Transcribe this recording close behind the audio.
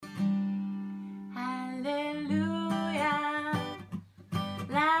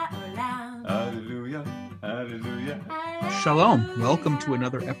Shalom. Welcome to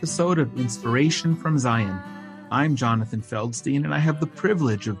another episode of Inspiration from Zion. I'm Jonathan Feldstein, and I have the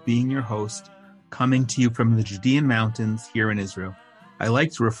privilege of being your host, coming to you from the Judean Mountains here in Israel. I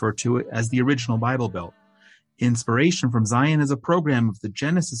like to refer to it as the original Bible Belt. Inspiration from Zion is a program of the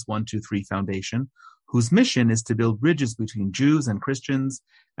Genesis 123 Foundation, whose mission is to build bridges between Jews and Christians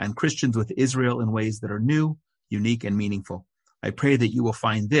with Israel in ways that are new, unique, and meaningful. I pray that you will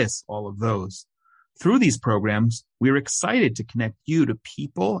find this all of those. Through these programs, we're excited to connect you to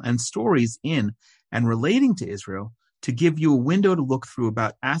people and stories in and relating to Israel to give you a window to look through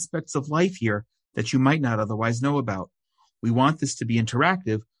about aspects of life here that you might not otherwise know about. We want this to be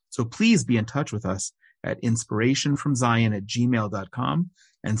interactive, so please be in touch with us at inspirationfromzion@gmail.com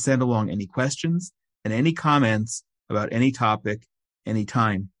and send along any questions and any comments about any topic,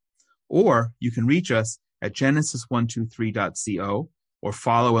 anytime. Or you can reach us at genesis123.co or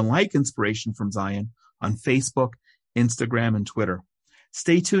follow and like Inspiration from Zion on Facebook, Instagram, and Twitter.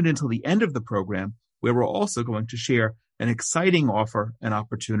 Stay tuned until the end of the program, where we're also going to share an exciting offer and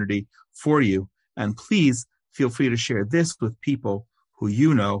opportunity for you. And please feel free to share this with people who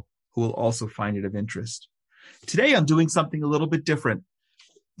you know who will also find it of interest. Today, I'm doing something a little bit different.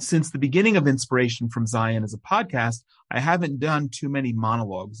 Since the beginning of Inspiration from Zion as a podcast, I haven't done too many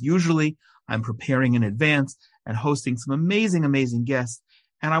monologues. Usually, I'm preparing in advance and hosting some amazing guests.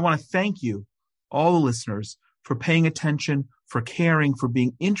 And I want to thank you, all the listeners, for paying attention, for caring, for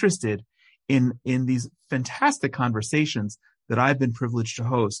being interested in these fantastic conversations that I've been privileged to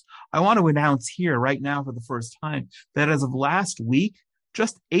host. I want to announce here right now for the first time that as of last week,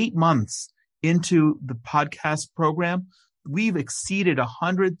 just 8 months into the podcast program, we've exceeded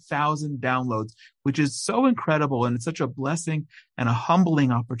 100,000 downloads, which is so incredible. And it's such a blessing and a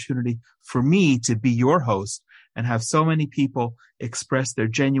humbling opportunity for me to be your host and have so many people express their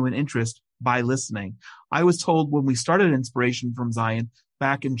genuine interest by listening. I was told when we started Inspiration from Zion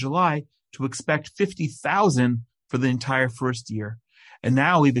back in July to expect 50,000 for the entire first year. And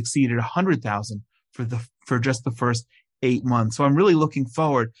now we've exceeded 100,000 for just the first 8 months. So I'm really looking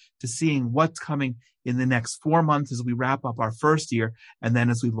forward to seeing what's coming in the next 4 months as we wrap up our first year and then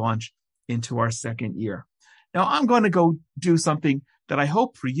as we launch into our second year. Now I'm going to go do something that I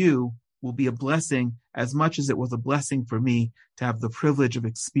hope for you will be a blessing as much as it was a blessing for me to have the privilege of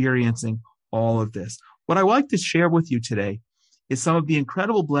experiencing all of this. What I would like to share with you today is some of the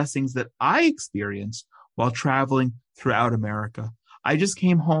incredible blessings that I experienced while traveling throughout America. I just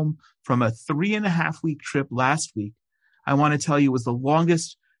came home from a 3.5-week trip last week. I want to tell you it was the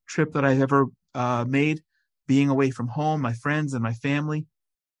longest trip that I've ever made, being away from home, my friends and my family.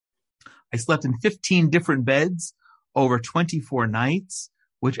 I slept in 15 different beds over 24 nights,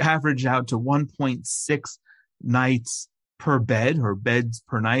 which averaged out to 1.6 nights per bed or beds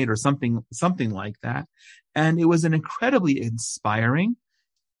per night or something like that. And it was an incredibly inspiring,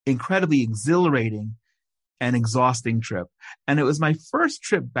 incredibly exhilarating and exhausting trip. And it was my first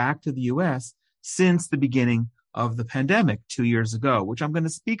trip back to the U.S. since the beginning of the pandemic 2 years ago, which I'm going to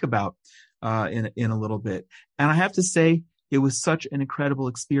speak about in a little bit. And I have to say, it was such an incredible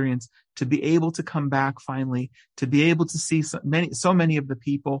experience to be able to come back finally, to be able to see so many of the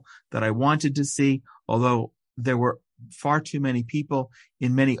people that I wanted to see, although there were far too many people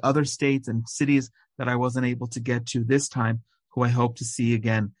in many other states and cities that I wasn't able to get to this time, who I hope to see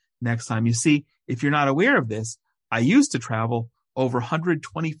again next time. You see, if you're not aware of this, I used to travel over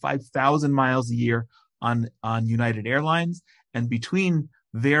 125,000 miles a year on United Airlines, and between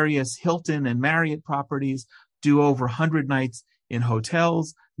various Hilton and Marriott properties, do over 100 nights in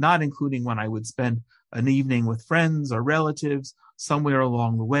hotels, not including when I would spend an evening with friends or relatives somewhere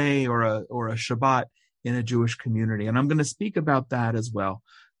along the way, or a Shabbat in a Jewish community. And I'm going to speak about that as well.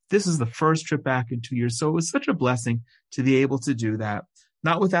 This is the first trip back in 2 years. So it was such a blessing to be able to do that,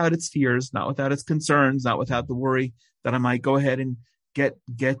 not without its fears, not without its concerns, not without the worry that I might go ahead and get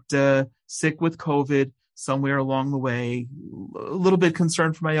sick with COVID somewhere along the way, a little bit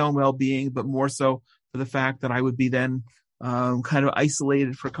concerned for my own well-being, but more so for the fact that I would be then kind of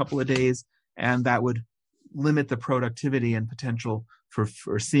isolated for a couple of days, and that would limit the productivity and potential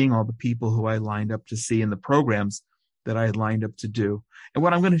for seeing all the people who I lined up to see in the programs that I had lined up to do. And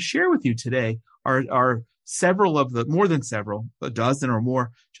what I'm going to share with you today are several of the, more than several, a dozen or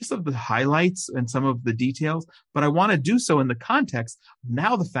more, just of the highlights and some of the details. But I want to do so in the context of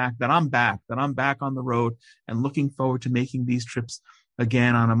now the fact that I'm back on the road and looking forward to making these trips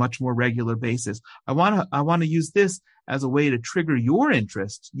again on a much more regular basis. I want to use this as a way to trigger your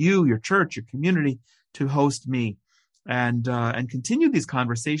interest, you, your church, your community, to host me and continue these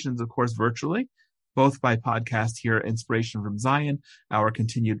conversations, of course, virtually, both by podcast here, Inspiration from Zion, our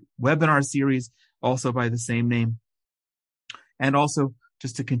continued webinar series, also by the same name, and also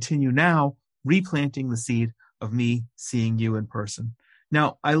just to continue now replanting the seed of me seeing you in person.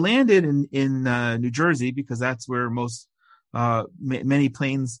 Now, I landed in New Jersey because that's where many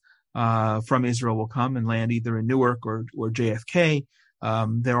planes from Israel will come and land either in Newark or JFK.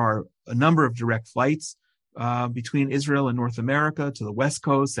 There are a number of direct flights between Israel and North America to the West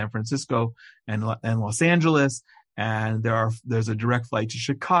Coast, San Francisco and Los Angeles. And there's a direct flight to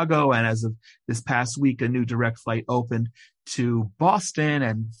Chicago. And as of this past week, a new direct flight opened to Boston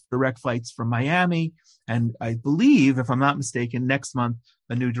and direct flights from Miami. And I believe, if I'm not mistaken, next month,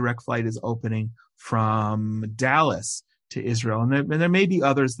 a new direct flight is opening from Dallas to Israel. And there may be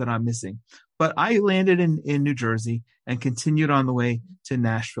others that I'm missing. But I landed in New Jersey and continued on the way to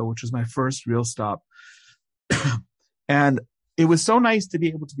Nashville, which was my first real stop. And it was so nice to be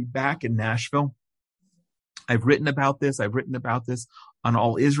able to be back in Nashville. I've written about this on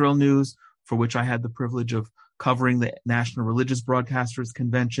All Israel News, for which I had the privilege of covering the National Religious Broadcasters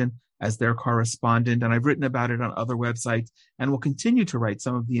Convention as their correspondent. And I've written about it on other websites and will continue to write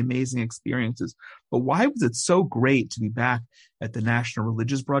some of the amazing experiences. But why was it so great to be back at the National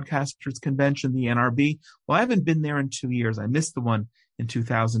Religious Broadcasters Convention, the NRB? Well, I haven't been there in 2 years. I missed the one in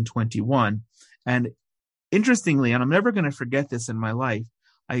 2021. And interestingly, and I'm never going to forget this in my life,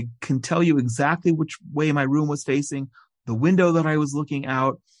 I can tell you exactly which way my room was facing, the window that I was looking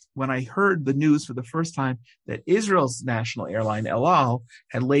out, when I heard the news for the first time that Israel's national airline, El Al,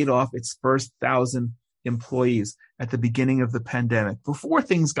 had laid off its first 1,000 employees at the beginning of the pandemic, before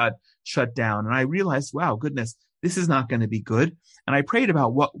things got shut down. And I realized, wow, goodness, this is not going to be good. And I prayed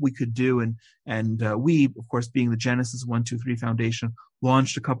about what we could do. And we, of course, being the Genesis 123 Foundation,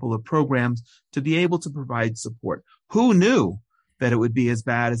 launched a couple of programs to be able to provide support. Who knew that it would be as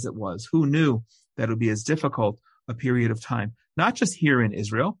bad as it was? Who knew that it would be as difficult a period of time, not just here in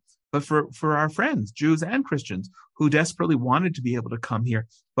Israel, but for our friends, Jews and Christians, who desperately wanted to be able to come here,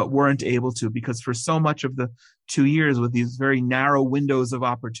 but weren't able to, because for so much of the 2 years with these very narrow windows of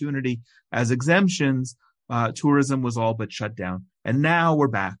opportunity as exemptions, tourism was all but shut down. And now we're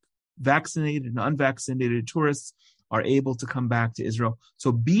back. Vaccinated and unvaccinated tourists are able to come back to Israel.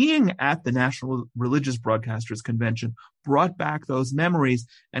 So being at the National Religious Broadcasters Convention brought back those memories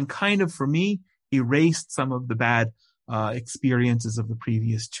and kind of, for me, erased some of the bad experiences of the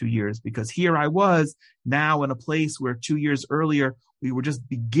previous 2 years, because here I was now in a place where 2 years earlier, we were just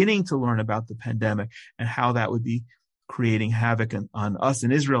beginning to learn about the pandemic and how that would be creating havoc on us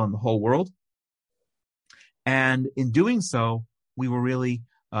in Israel and the whole world. And in doing so, we were really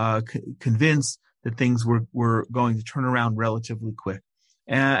convinced that things were going to turn around relatively quick.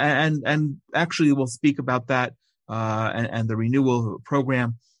 And actually, we'll speak about that and the renewal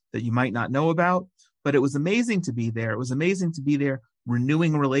program that you might not know about. But it was amazing to be there. It was amazing to be there,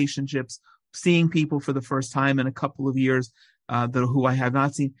 renewing relationships, seeing people for the first time in a couple of years who I have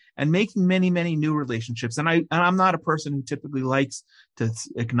not seen, and making many, many new relationships. And I'm not a person who typically likes to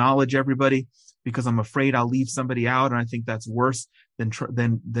acknowledge everybody, because I'm afraid I'll leave somebody out, and I think that's worse than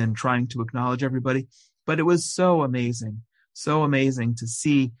trying to acknowledge everybody. But it was so amazing to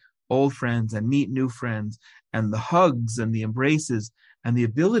see old friends and meet new friends, and the hugs and the embraces and the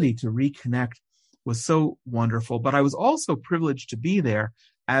ability to reconnect was so wonderful. But I was also privileged to be there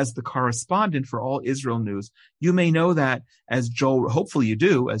as the correspondent for All Israel News. You may know that as hopefully you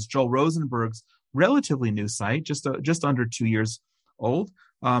do, as Joel Rosenberg's relatively new site, just under 2 years old,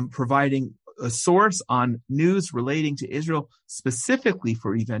 providing a source on news relating to Israel specifically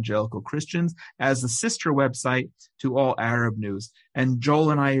for evangelical Christians as a sister website to All Arab News. And Joel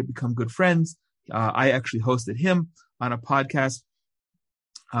and I have become good friends. I actually hosted him on a podcast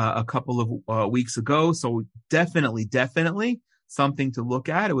a couple of weeks ago. So definitely something to look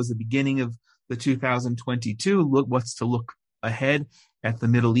at. It was the beginning of the 2022. What's to look ahead at the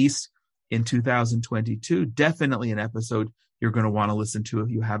Middle East in 2022. Definitely an episode you're going to want to listen to if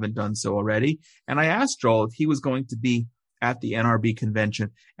you haven't done so already. And I asked Joel if he was going to be at the NRB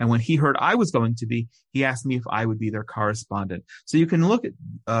convention. And when he heard I was going to be, he asked me if I would be their correspondent. So you can look at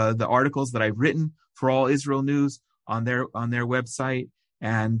the articles that I've written for All Israel News on their website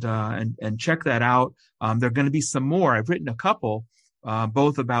and check that out. There are going to be some more. I've written a couple,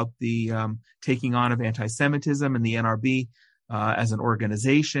 both about the taking on of anti-Semitism and the NRB as an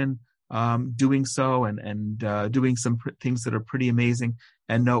organization, doing so and doing some things that are pretty amazing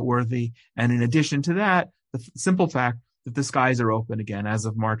and noteworthy. And in addition to that, the simple fact that the skies are open again as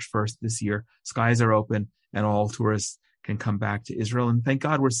of March 1st this year. Skies are open and all tourists can come back to Israel. And thank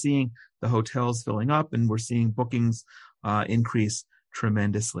God we're seeing the hotels filling up and we're seeing bookings increase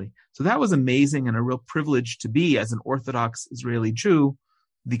tremendously. So that was amazing and a real privilege to be, as an Orthodox Israeli Jew,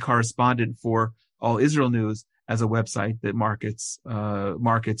 the correspondent for All Israel News as a website that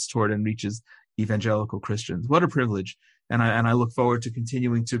markets toward and reaches evangelical Christians. What a privilege. And I look forward to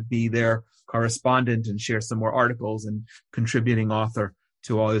continuing to be their correspondent and share some more articles and contributing author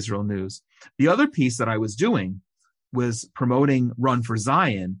to All Israel News. The other piece that I was doing was promoting Run for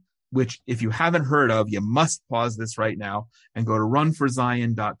Zion, which if you haven't heard of, you must pause this right now and go to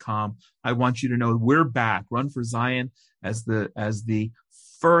runforzion.com. I want you to know we're back. Run for Zion as the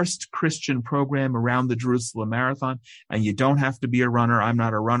first Christian program around the Jerusalem Marathon. And you don't have to be a runner. I'm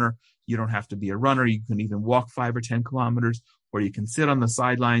not a runner. You don't have to be a runner. You can even walk 5 or 10 kilometers, or you can sit on the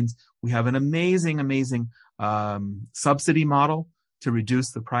sidelines. We have an amazing subsidy model to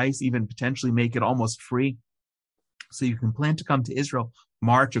reduce the price, even potentially make it almost free. So you can plan to come to Israel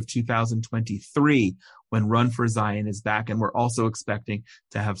March of 2023 when Run for Zion is back. And we're also expecting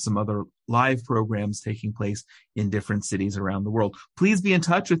to have some other live programs taking place in different cities around the world. Please be in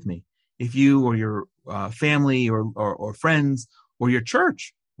touch with me if you or your family or friends or your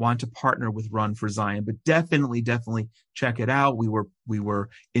church want to partner with Run for Zion. But definitely check it out. We were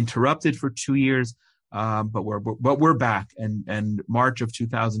interrupted for 2 years. But we're back, and March of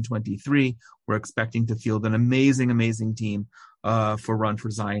 2023, we're expecting to field an amazing team for Run for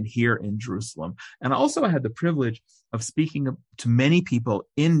Zion here in Jerusalem. And also I had the privilege of speaking to many people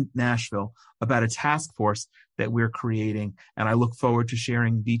in Nashville about a task force that we're creating, and I look forward to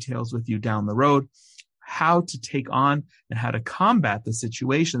sharing details with you down the road, how to take on and how to combat the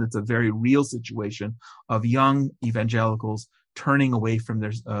situation that's a very real situation of young evangelicals turning away from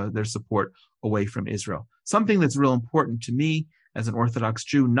their support away from Israel. Something that's real important to me as an Orthodox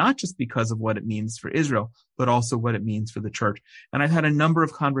Jew, not just because of what it means for Israel, but also what it means for the church. And I've had a number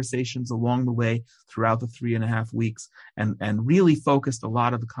of conversations along the way throughout the 3.5 weeks and really focused a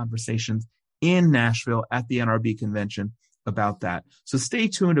lot of the conversations in Nashville at the NRB convention about that. So stay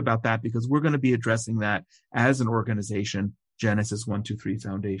tuned about that, because we're going to be addressing that as an organization, Genesis 123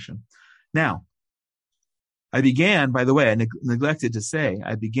 Foundation. Now, I began, by the way, I neglected to say,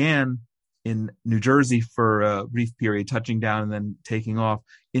 I began in New Jersey for a brief period, touching down and then taking off.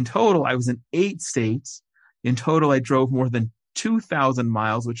 In total, I was in 8 states. In total, I drove more than 2,000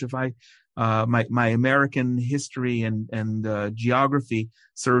 miles, which if my American history and geography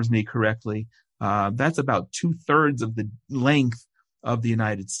serves me correctly, that's about 2/3 of the length of the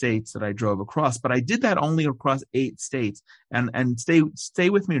United States that I drove across. But I did that only across 8 states. And stay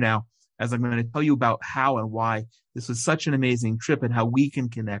with me now, as I'm going to tell you about how and why this was such an amazing trip and how we can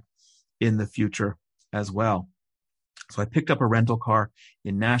connect in the future as well. So I picked up a rental car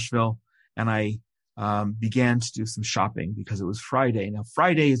in Nashville, and I began to do some shopping because it was Friday. Now,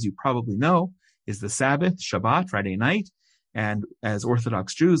 Friday, as you probably know, is the Sabbath, Shabbat, Friday night. And as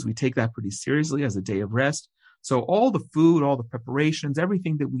Orthodox Jews, we take that pretty seriously as a day of rest. So all the food, all the preparations,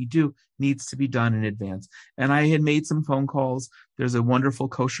 everything that we do needs to be done in advance. And I had made some phone calls. There's a wonderful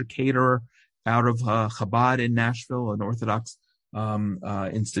kosher caterer out of Chabad in Nashville, an Orthodox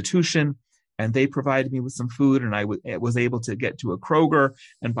institution, and they provided me with some food, and I was able to get to a Kroger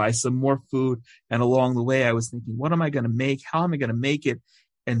and buy some more food. And along the way, I was thinking, what am I going to make? How am I going to make it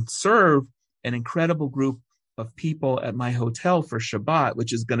and serve an incredible group of people at my hotel for Shabbat,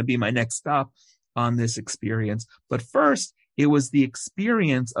 which is going to be my next stop on this experience. But first, it was the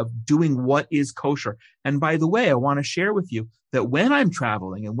experience of doing what is kosher. And by the way, I want to share with you that when I'm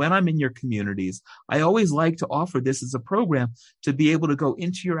traveling and when I'm in your communities, I always like to offer this as a program to be able to go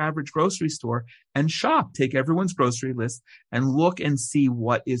into your average grocery store and shop, take everyone's grocery list and look and see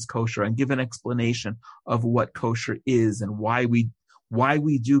what is kosher and give an explanation of what kosher is and why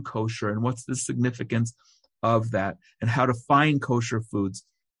we do kosher and what's the significance of that and how to find kosher foods.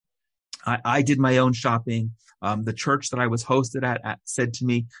 I did my own shopping. The church that I was hosted at said to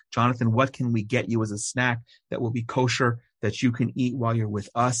me, Jonathan, what can we get you as a snack that will be kosher, that you can eat while you're with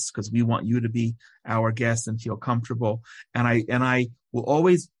us? Because we want you to be our guest and feel comfortable. And I will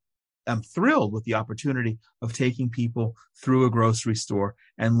always am thrilled with the opportunity of taking people through a grocery store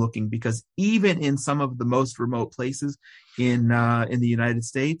and looking, because even in some of the most remote places in the United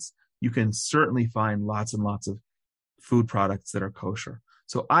States, you can certainly find lots and lots of food products that are kosher.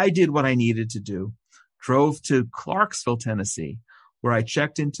 So I did what I needed to do, drove to Clarksville, Tennessee, where I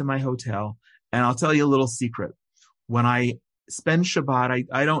checked into my hotel. And I'll tell you a little secret. When I spend Shabbat,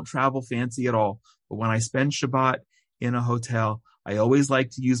 I don't travel fancy at all. But when I spend Shabbat in a hotel, I always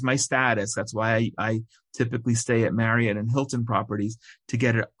like to use my status. That's why I typically stay at Marriott and Hilton properties to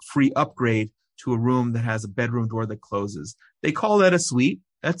get a free upgrade to a room that has a bedroom door that closes. They call that a suite.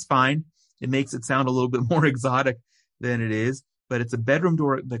 That's fine. It makes it sound a little bit more exotic than it is. But it's a bedroom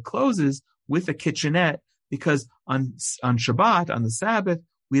door that closes with a kitchenette, because on Shabbat, on the Sabbath,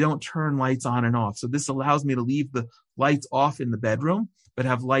 we don't turn lights on and off. So this allows me to leave the lights off in the bedroom, but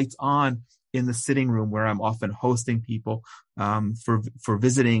have lights on in the sitting room where I'm often hosting people for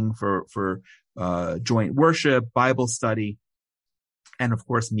visiting, for joint worship, Bible study, and of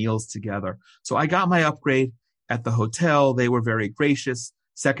course meals together. So I got my upgrade at the hotel. They were very gracious.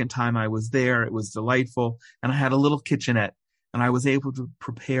 Second time I was there, it was delightful. And I had a little kitchenette, and I was able to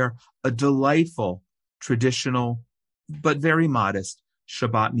prepare a delightful, traditional, but very modest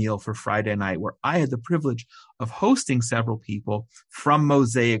Shabbat meal for Friday night, where I had the privilege of hosting several people from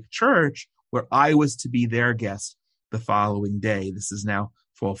Mosaic Church, where I was to be their guest the following day. This is now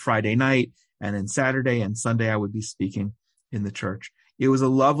for Friday night, and then Saturday and Sunday I would be speaking in the church. It was a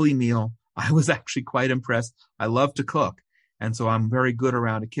lovely meal. I was actually quite impressed. I love to cook, and so I'm very good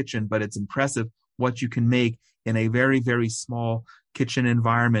around a kitchen, but it's impressive what you can make in a very, very small kitchen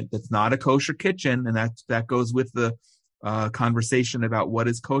environment that's not a kosher kitchen, and that goes with the conversation about what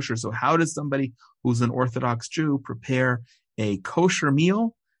is kosher. So how does somebody who's an Orthodox Jew prepare a kosher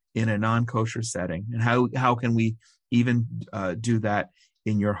meal in a non-kosher setting? And how can we even do that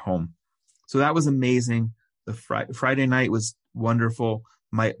in your home? So that was amazing. The Friday night was wonderful.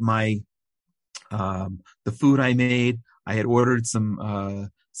 The food I made, I had ordered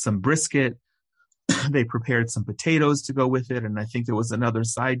some brisket. They prepared some potatoes to go with it, and I think there was another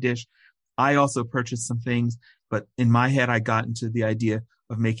side dish. I also purchased some things, but in my head, I got into the idea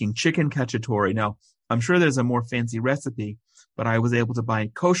of making chicken cacciatore. Now, I'm sure there's a more fancy recipe, but I was able to buy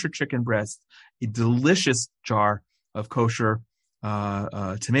kosher chicken breast, a delicious jar of kosher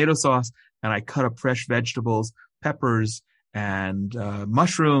tomato sauce, and I cut up fresh vegetables, peppers, and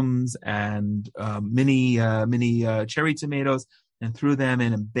mushrooms, and mini cherry tomatoes, and threw them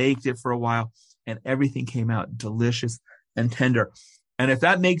in and baked it for a while, and everything came out delicious and tender. And if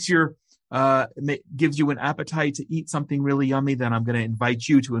that makes gives you an appetite to eat something really yummy, then I'm going to invite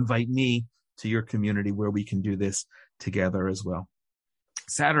you to invite me to your community where we can do this together as well.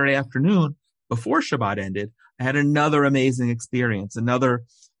 Saturday afternoon, before Shabbat ended, I had another amazing experience. Another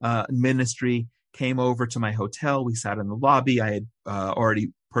ministry came over to my hotel. We sat in the lobby. I had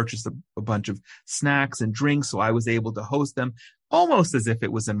already purchased a bunch of snacks and drinks, so I was able to host them almost as if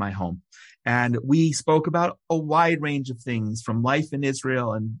it was in my home. And we spoke about a wide range of things, from life in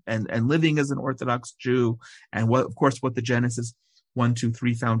Israel and living as an Orthodox Jew, and what the Genesis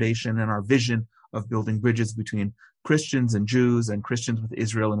 1-2-3 Foundation and our vision of building bridges between Christians and Jews and Christians with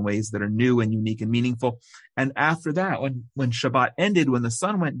Israel in ways that are new and unique and meaningful. And after that, when Shabbat ended, when the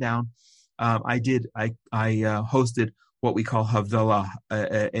sun went down, I hosted what we call Havdalah,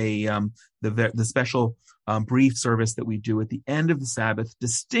 the special brief service that we do at the end of the Sabbath,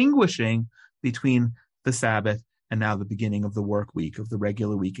 distinguishing between the Sabbath and now the beginning of the work week, of the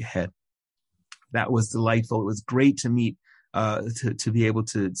regular week ahead. That was delightful. It was great to meet, to be able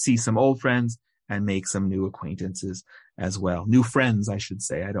to see some old friends and make some new acquaintances as well. New friends, I should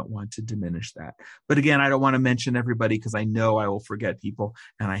say. I don't want to diminish that. But again, I don't want to mention everybody because I know I will forget people,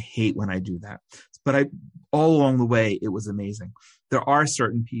 and I hate when I do that. But all along the way, it was amazing. There are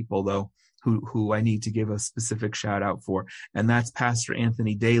certain people, though, who I need to give a specific shout out for, and that's Pastor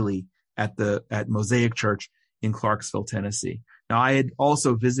Anthony Daly at Mosaic Church in Clarksville, Tennessee. Now, I had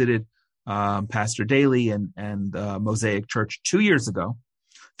also visited Pastor Daly and Mosaic Church 2 years ago,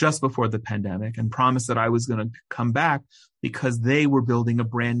 just before the pandemic, and promised that I was going to come back because they were building a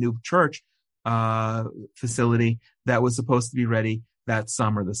brand new church facility that was supposed to be ready that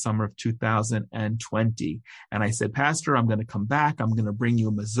summer, the summer of 2020. And I said, Pastor, I'm going to come back. I'm going to bring you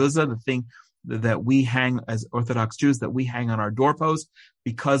a mezuzah, the thing that we hang as Orthodox Jews, that we hang on our doorpost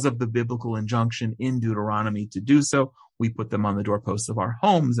because of the biblical injunction in Deuteronomy to do so. We put them on the doorposts of our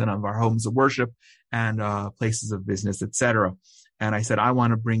homes and of our homes of worship and places of business, etc. And I said, I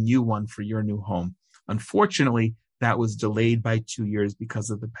want to bring you one for your new home. Unfortunately, that was delayed by 2 years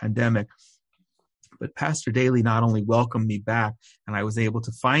because of the pandemic. But Pastor Daly not only welcomed me back, and I was able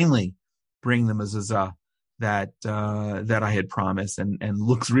to finally bring the mezuzah that I had promised, and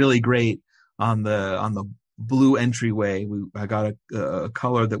looks really great on the blue entryway. I got a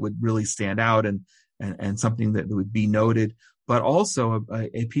color that would really stand out and something that would be noted, but also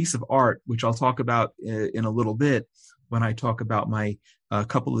a piece of art, which I'll talk about in a little bit when I talk about my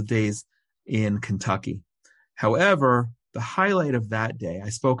couple of days in Kentucky. However, the highlight of that day, I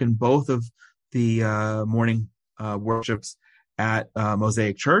spoke in both of the morning worships at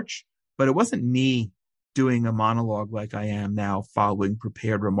Mosaic Church, but it wasn't me doing a monologue like I am now following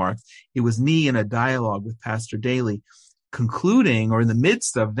prepared remarks. It was me in a dialogue with Pastor Daly, concluding, or in the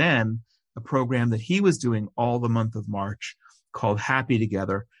midst of then, a program that he was doing all the month of March called Happy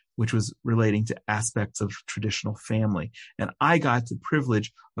Together, which was relating to aspects of traditional family. And I got the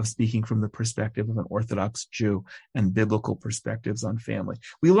privilege of speaking from the perspective of an Orthodox Jew and biblical perspectives on family.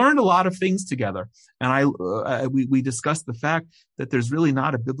 We learned a lot of things together. And we discussed the fact that there's really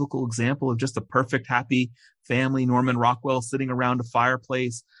not a biblical example of just a perfect, happy family, Norman Rockwell sitting around a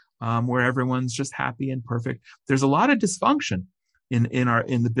fireplace, where everyone's just happy and perfect. There's a lot of dysfunction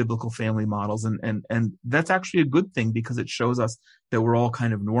in the biblical family models. And that's actually a good thing, because it shows us that we're all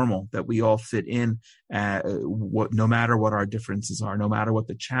kind of normal, that we all fit in, no matter what our differences are, no matter what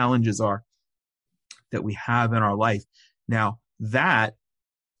the challenges are that we have in our life. Now, that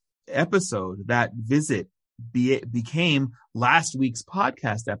episode, that visit became last week's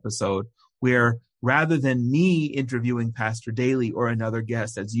podcast episode, where rather than me interviewing Pastor Daly or another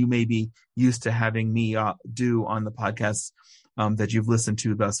guest, as you may be used to having me do on the podcasts that you've listened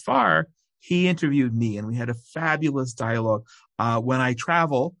to thus far, he interviewed me, and we had a fabulous dialogue. When I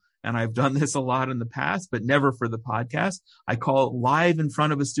travel, and I've done this a lot in the past, but never for the podcast, I call it live in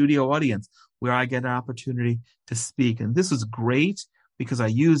front of a studio audience, where I get an opportunity to speak. And this was great, because I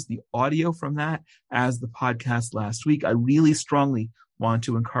used the audio from that as the podcast last week. I really strongly want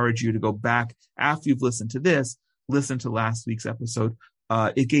to encourage you to go back after you've listened to this, listen to last week's episode.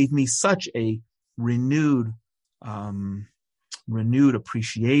 It gave me such a renewed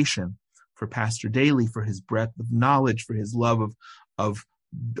appreciation for Pastor Daly, for his breadth of knowledge, for his love of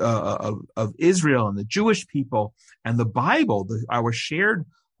Israel and the Jewish people and the Bible, our shared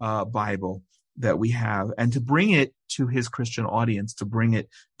Bible that we have, and to bring it to his Christian audience, to bring it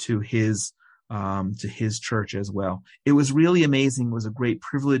to his church as well. It was really amazing. It was a great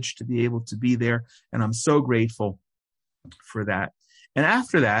privilege to be able to be there, and I'm so grateful for that. And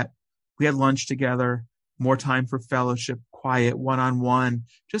after that, we had lunch together, more time for fellowship, quiet, one-on-one,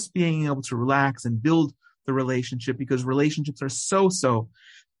 just being able to relax and build the relationship, because relationships are so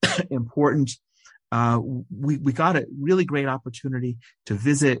important. We got a really great opportunity to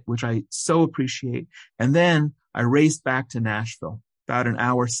visit, which I so appreciate. And then I raced back to Nashville, about an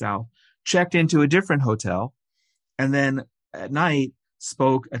hour south, checked into a different hotel, and then at night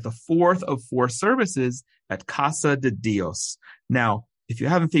spoke at the fourth of 4 services at Casa de Dios. Now, if you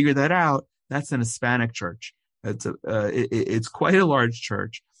haven't figured that out, that's an Hispanic church. It's quite a large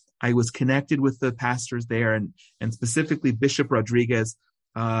church. I was connected with the pastors there, and specifically Bishop Rodriguez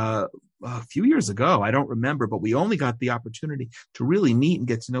a few years ago. I don't remember, but we only got the opportunity to really meet and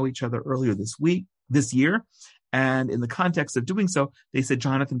get to know each other earlier this year. And in the context of doing so, they said,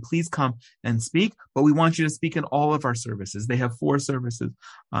 Jonathan, please come and speak, but we want you to speak in all of our services. They have 4 services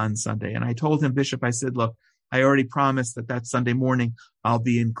on Sunday. And I told him, Bishop, I said, look, I already promised that Sunday morning I'll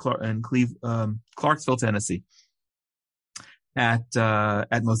be in Clarksville, Tennessee at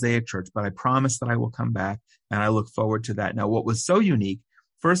Mosaic Church, but I promised that I will come back, and I look forward to that. Now, what was so unique,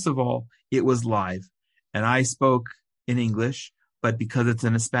 first of all, it was live, and I spoke in English, but because it's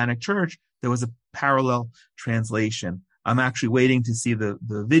an Hispanic church, there was a parallel translation. I'm actually waiting to see the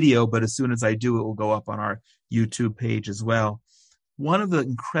video, but as soon as I do, it will go up on our YouTube page as well. One of the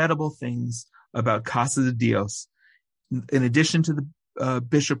incredible things about Casa de Dios, in addition to the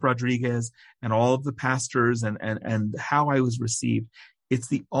Bishop Rodriguez and all of the pastors and how I was received, it's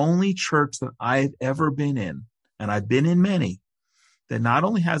the only church that I've ever been in, and I've been in many, that not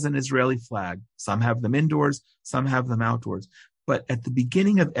only has an Israeli flag, some have them indoors, some have them outdoors, but at the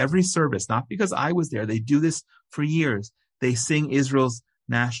beginning of every service, not because I was there, they do this for years, they sing Israel's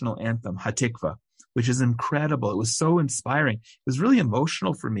national anthem, Hatikva, which is incredible. It was so inspiring. It was really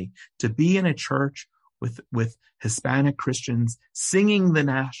emotional for me to be in a church with Hispanic Christians singing the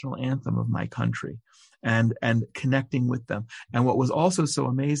national anthem of my country and connecting with them. And what was also so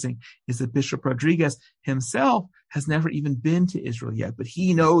amazing is that Bishop Rodriguez himself has never even been to Israel yet, but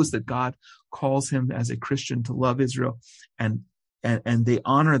he knows that God calls him as a Christian to love Israel, and they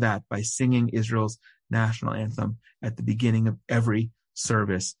honor that by singing Israel's national anthem at the beginning of every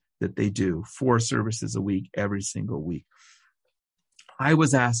service that they do, 4 services a week, every single week. I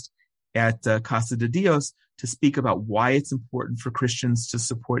was asked at Casa de Dios to speak about why it's important for Christians to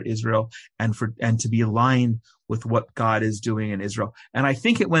support Israel and to be aligned with what God is doing in Israel. And I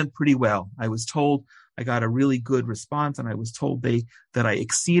think it went pretty well. I was told I got a really good response, and I was told that I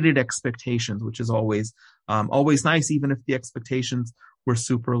exceeded expectations, which is always nice, even if the expectations were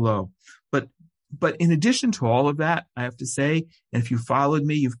super low. But in addition to all of that, I have to say, and if you followed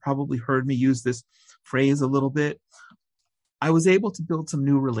me, you've probably heard me use this phrase a little bit, I was able to build some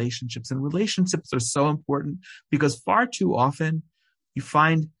new relationships, and relationships are so important because far too often you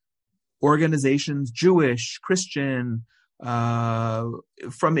find organizations, Jewish, Christian,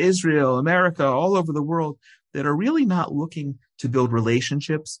 from Israel, America, all over the world, that are really not looking to build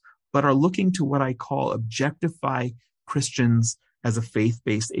relationships, but are looking to what I call objectify Christians as a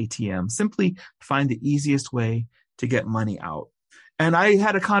faith-based ATM, simply find the easiest way to get money out. And I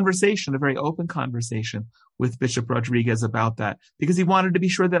had a conversation, a very open conversation with Bishop Rodriguez about that, because he wanted to be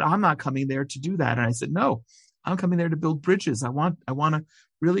sure that I'm not coming there to do that. And I said, no, I'm coming there to build bridges. I want to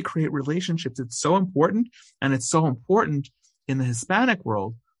really create relationships. It's so important. And it's so important in the Hispanic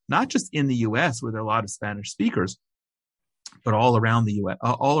world, not just in the US where there are a lot of Spanish speakers, but all around the US,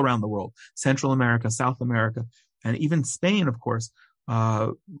 all around the world, Central America, South America, and even Spain, of course,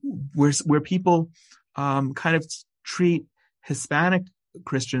 where people kind of treat Hispanic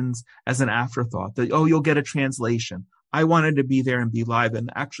Christians as an afterthought. That, oh, you'll get a translation. I wanted to be there and be live, and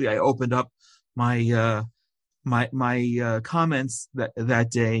actually, I opened up my comments that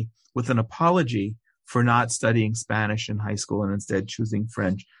day with an apology for not studying Spanish in high school and instead choosing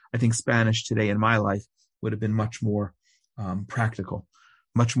French. I think Spanish today in my life would have been much more practical,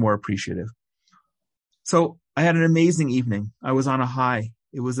 much more appreciative. So I had an amazing evening. I was on a high.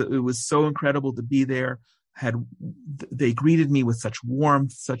 It was so incredible to be there. They greeted me with such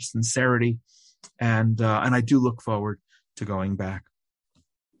warmth, such sincerity, and I do look forward to going back.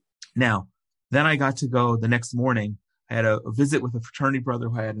 Now, then I got to go the next morning. I had a visit with a fraternity brother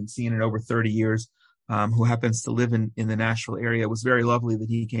who I hadn't seen in over 30 years, who happens to live in the Nashville area. It was very lovely that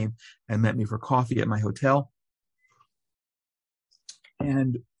he came and met me for coffee at my hotel.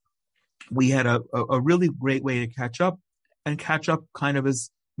 And we had a really great way to catch up kind of as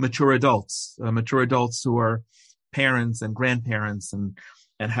mature adults who are parents and grandparents and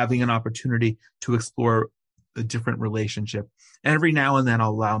having an opportunity to explore a different relationship. And every now and then I'll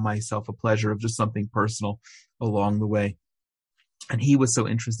allow myself a pleasure of just something personal along the way. And he was so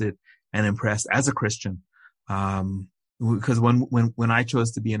interested and impressed as a Christian. Because when I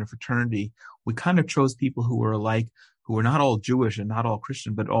chose to be in a fraternity, we kind of chose people who were alike, who were not all Jewish and not all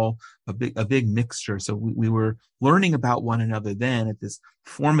Christian, but all a big mixture. So we were learning about one another then at this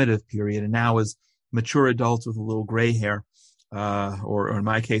formative period. And now as mature adults with a little gray hair, or in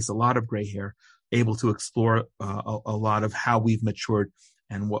my case, a lot of gray hair, able to explore a lot of how we've matured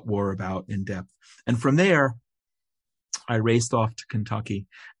and what we're about in depth. And from there, I raced off to Kentucky.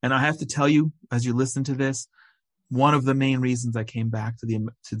 And I have to tell you, as you listen to this, one of the main reasons I came back to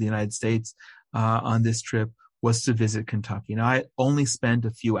the United States on this trip was to visit Kentucky. Now, I only spent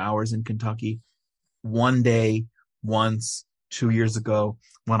a few hours in Kentucky one day, once, 2 years ago,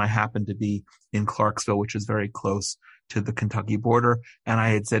 when I happened to be in Clarksville, which is very close to the Kentucky border. And I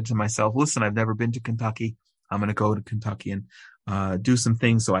had said to myself, listen, I've never been to Kentucky. I'm going to go to Kentucky and do some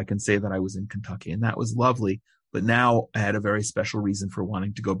things so I can say that I was in Kentucky. And that was lovely. But now I had a very special reason for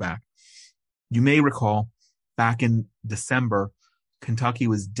wanting to go back. You may recall back in December, Kentucky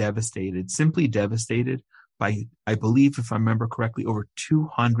was devastated, simply devastated by, I believe, if I remember correctly, over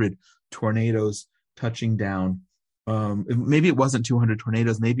 200 tornadoes touching down. Maybe it wasn't 200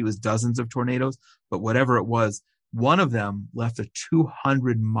 tornadoes, maybe it was dozens of tornadoes, but whatever it was, one of them left a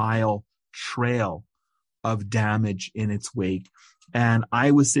 200-mile trail of damage in its wake. And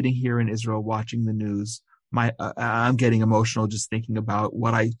I was sitting here in Israel watching the news. I'm getting emotional just thinking about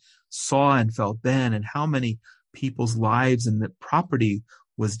what I saw and felt then and how many people's lives and the property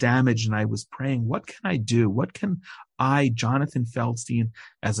was damaged. And I was praying, what can I do? What can I, Jonathan Feldstein,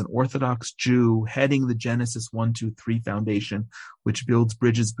 as an Orthodox Jew heading the Genesis 123 Foundation, which builds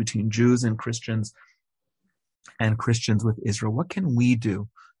bridges between Jews and Christians with Israel, what can we do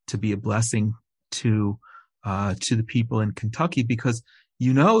to be a blessing to the people in Kentucky? Because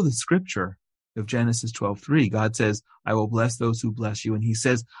you know the scripture of Genesis 12:3, God says, I will bless those who bless you. And he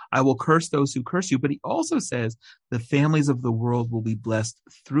says, I will curse those who curse you. But he also says the families of the world will be blessed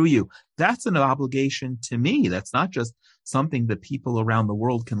through you. That's an obligation to me. That's not just something that people around the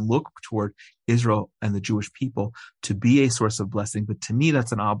world can look toward Israel and the Jewish people to be a source of blessing. But to me,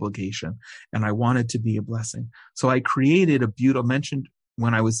 that's an obligation. And I wanted to be a blessing. So I created I mentioned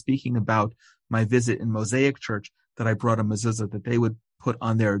when I was speaking about my visit in Mosaic Church that I brought a mezuzah that they would put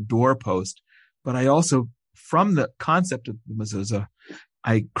on their doorpost. But I also, from the concept of the mezuzah,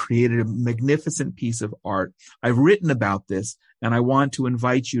 I created a magnificent piece of art. I've written about this, and I want to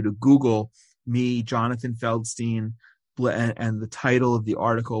invite you to Google me, Jonathan Feldstein, and the title of the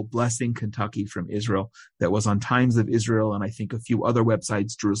article, Blessing Kentucky from Israel, that was on Times of Israel, and I think a few other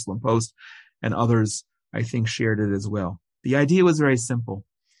websites, Jerusalem Post, and others, I think, shared it as well. The idea was very simple.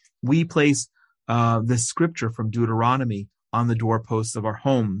 We place the scripture from Deuteronomy on the doorposts of our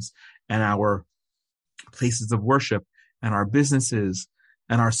homes and our places of worship and our businesses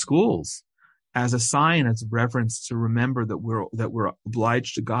and our schools. as a sign, as a reverence to remember that we're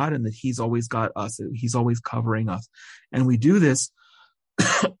obliged to God and that He's always got us. He's always covering us. And we do this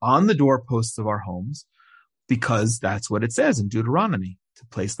on the doorposts of our homes because that's what it says in Deuteronomy, to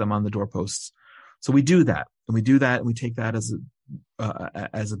place them on the doorposts. So we do that, and we take that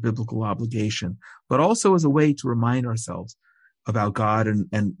as a biblical obligation, but also as a way to remind ourselves about God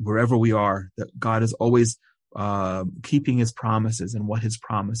and wherever we are, that God is always keeping His promises and what His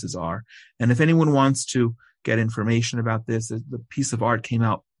promises are. And if anyone wants to get information about this, the piece of art came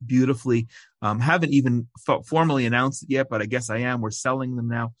out beautifully. Haven't even formally announced it yet, but I guess I am. We're selling them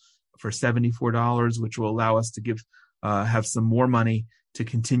now for $74, which will allow us to have some more money to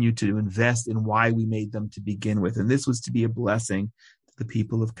continue to invest in why we made them to begin with. And this was to be a blessing to the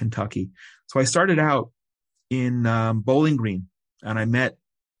people of Kentucky. So I started out in Bowling Green, and I met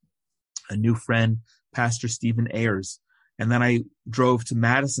a new friend, Pastor Stephen Ayers. And then I drove to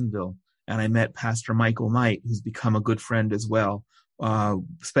Madisonville, and I met Pastor Michael Knight, who's become a good friend as well.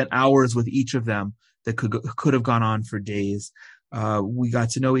 Spent hours with each of them that could have gone on for days. We got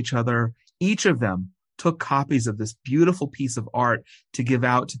to know each other. Each of them took copies of this beautiful piece of art to give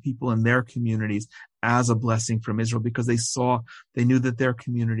out to people in their communities as a blessing from Israel, because they knew that their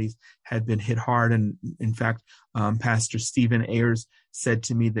communities had been hit hard. And in fact, Pastor Stephen Ayers said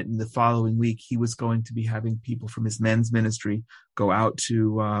to me that in the following week, he was going to be having people from his men's ministry go out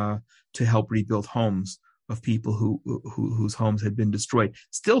to help rebuild homes of people whose homes had been destroyed.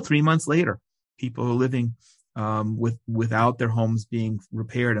 Still 3 months later, people are living without their homes being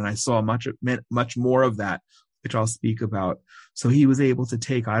repaired. And I saw much more of that, which I'll speak about. So he was able to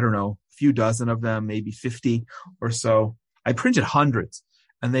take, I don't know, a few dozen of them, maybe 50 or so. I printed hundreds,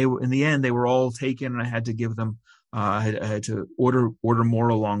 and in the end, they were all taken, and I had to give them, I had to order more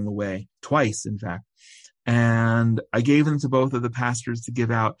along the way, twice, in fact. And I gave them to both of the pastors to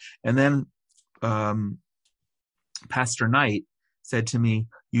give out. And then Pastor Knight said to me,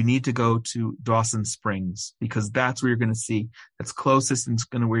 you need to go to Dawson Springs, because that's where you're going to see, that's closest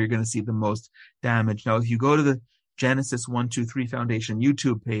and where you're going to see the most damage. Now, if you go to the Genesis 123 Foundation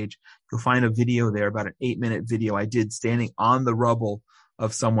YouTube page, you'll find a video there, about an 8-minute video I did standing on the rubble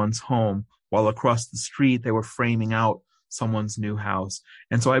of someone's home, while across the street they were framing out someone's new house.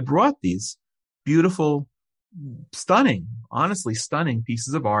 And so I brought these beautiful, stunning, honestly stunning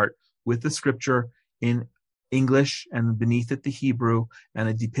pieces of art with the scripture in English and beneath it the Hebrew, and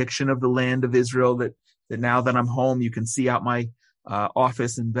a depiction of the land of Israel that now that I'm home, you can see out my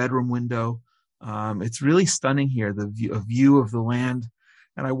office and bedroom window. It's really stunning here, a view of the land.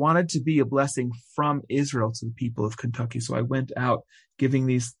 And I wanted to be a blessing from Israel to the people of Kentucky. So I went out giving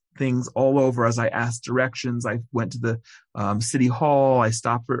these things all over as I asked directions. I went to the city hall. I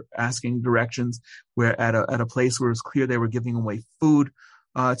stopped for asking directions where at a place where it was clear they were giving away food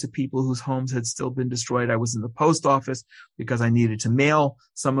to people whose homes had still been destroyed. I was in the post office because I needed to mail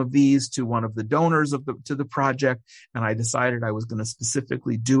some of these to one of the donors to the project. And I decided I was going to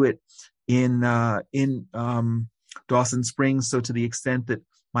specifically do it in Dawson Springs. So to the extent that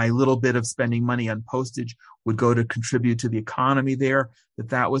my little bit of spending money on postage would go to contribute to the economy there,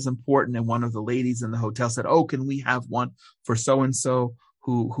 that was important. And one of the ladies in the hotel said, oh, can we have one for so-and-so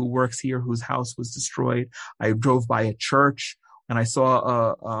who works here, whose house was destroyed? I drove by a church, and I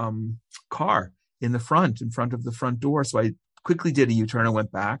saw a car in front of the front door. So I quickly did a U-turn and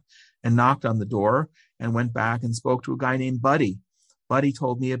went back and knocked on the door and went back and spoke to a guy named Buddy. Buddy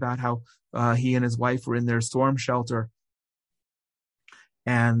told me about how he and his wife were in their storm shelter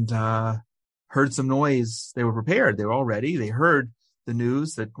and heard some noise. They were prepared. They were all ready. They heard the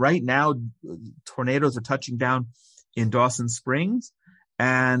news that right now tornadoes are touching down in Dawson Springs.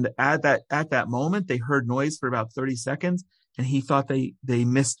 And at that moment, they heard noise for about 30 seconds. And he thought they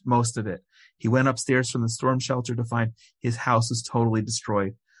missed most of it. He went upstairs from the storm shelter to find his house was totally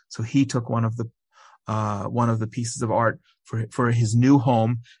destroyed. So he took one of the pieces of art for his new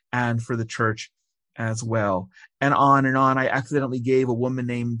home and for the church as well. And on and on. I accidentally gave a woman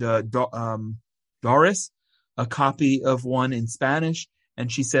named Doris a copy of one in Spanish. And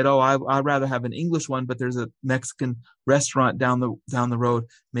she said, oh, I'd rather have an English one, but there's a Mexican restaurant down the road.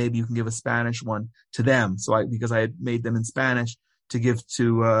 Maybe you can give a Spanish one to them. So because I had made them in Spanish to give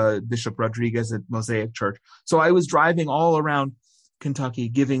to Bishop Rodriguez at Mosaic Church. So I was driving all around Kentucky,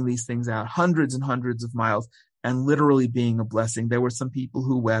 giving these things out, hundreds and hundreds of miles, and literally being a blessing. There were some people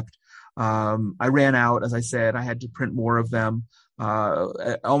who wept. I ran out, as I said, I had to print more of them.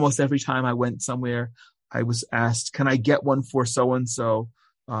 Almost every time I went somewhere, I was asked, can I get one for so-and-so,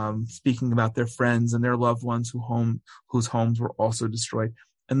 speaking about their friends and their loved ones whose homes were also destroyed.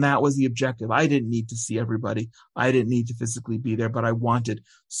 And that was the objective. I didn't need to see everybody. I didn't need to physically be there, but I wanted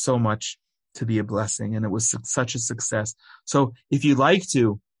so much to be a blessing, and it was such a success. So if you'd like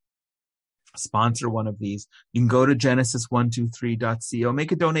to sponsor one of these, you can go to genesis123.co,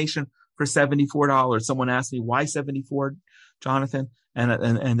 make a donation for $74. Someone asked me, why 74, Jonathan?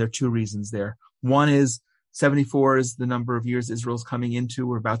 And there are two reasons there. One is 74 is the number of years Israel's coming into.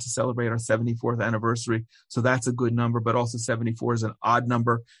 We're about to celebrate our 74th anniversary. So that's a good number, but also 74 is an odd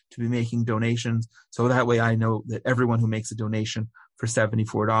number to be making donations. So that way I know that everyone who makes a donation for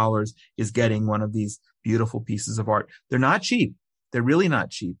 $74 is getting one of these beautiful pieces of art. They're not cheap. They're really not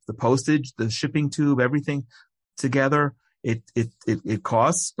cheap. The postage, the shipping tube, everything together, it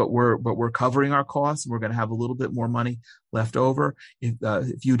costs, but we're covering our costs. We're going to have a little bit more money left over.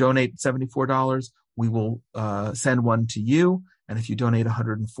 If you donate $74, we will send one to you. And if you donate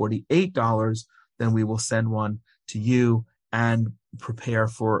 $148, then we will send one to you and prepare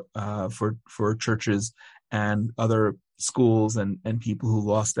for churches and other schools and people who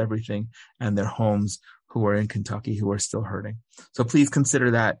lost everything and their homes, who are in Kentucky, who are still hurting. So please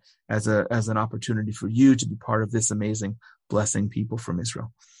consider that as an opportunity for you to be part of this amazing blessing people from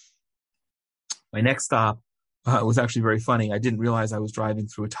Israel. My next stop was actually very funny. I didn't realize I was driving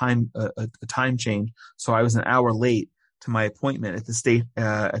through a time change, so I was an hour late to my appointment at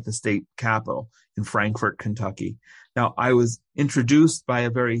the state capitol in Frankfort, Kentucky. Now, I was introduced by a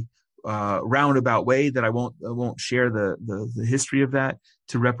very roundabout way that I won't share the history of that,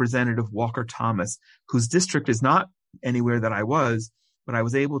 to Representative Walker Thomas, whose district is not anywhere that I was, but I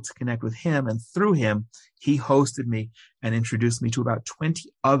was able to connect with him, and through him, he hosted me and introduced me to about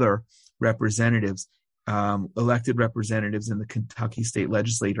 20 other representatives, elected representatives in the Kentucky State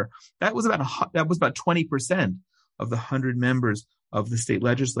Legislature. That was about 20% of the 100 members of the state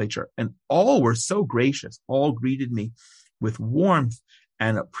legislature, and all were so gracious. All greeted me with warmth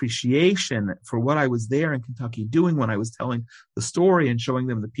and appreciation for what I was there in Kentucky doing when I was telling the story and showing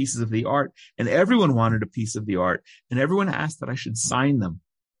them the pieces of the art. And everyone wanted a piece of the art, and everyone asked that I should sign them,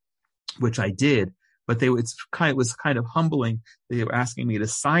 which I did. But it was kind of humbling. They were asking me to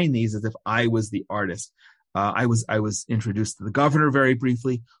sign these as if I was the artist. I was introduced to the governor very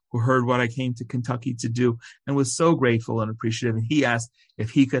briefly, who heard what I came to Kentucky to do and was so grateful and appreciative. And he asked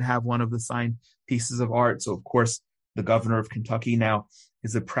if he could have one of the signed pieces of art. So, of course, the governor of Kentucky now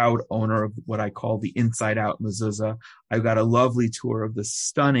is a proud owner of what I call the Inside Out Mezuzah. I've got a lovely tour of the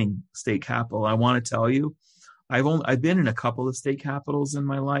stunning state capitol. I want to tell you, I've been in a couple of state capitals in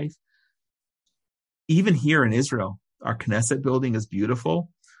my life. Even here in Israel, our Knesset building is beautiful,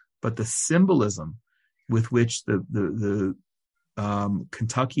 but the symbolism with which the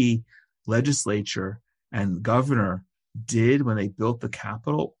Kentucky legislature and governor did when they built the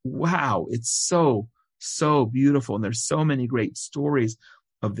Capitol, wow, it's so beautiful. And there's so many great stories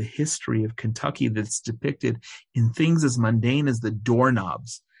of the history of Kentucky that's depicted in things as mundane as the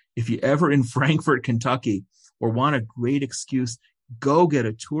doorknobs. If you're ever in Frankfort, Kentucky, or want a great excuse, go get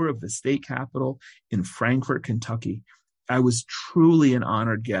a tour of the state capitol in Frankfort, Kentucky. I was truly an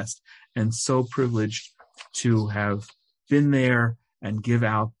honored guest and so privileged to have been there and give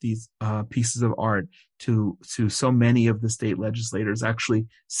out these pieces of art to so many of the state legislators. Actually,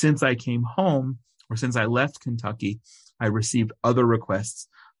 since I came home, or since I left Kentucky, I received other requests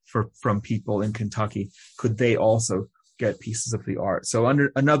from people in Kentucky. Could they also get pieces of the art? So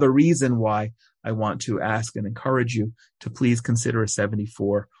another reason why I want to ask and encourage you to please consider a $74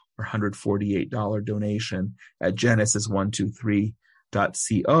 or $148 donation at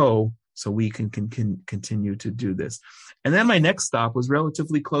genesis123.co so we can continue to do this. And then my next stop was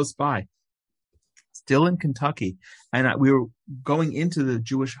relatively close by, still in Kentucky. And we were going into the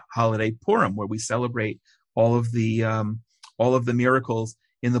Jewish holiday Purim, where we celebrate all of the miracles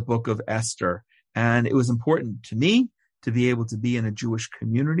in the book of Esther. And it was important to me to be able to be in a Jewish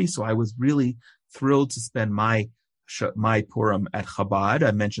community. So I was really thrilled to spend my Purim at Chabad.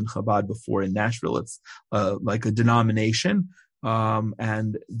 I mentioned Chabad before in Nashville. It's like a denomination.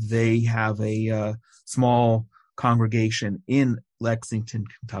 And they have a small congregation in Lexington,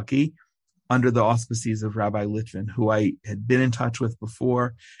 Kentucky, under the auspices of Rabbi Litvin, who I had been in touch with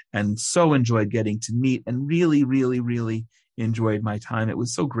before and so enjoyed getting to meet, and really, really, really enjoyed my time. It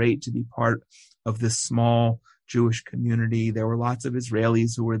was so great to be part of this small Jewish community. There were lots of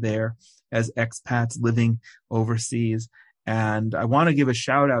Israelis who were there as expats living overseas. And I want to give a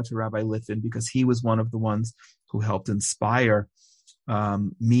shout out to Rabbi Litvin, because he was one of the ones who helped inspire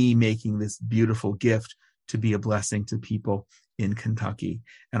me making this beautiful gift to be a blessing to people in Kentucky.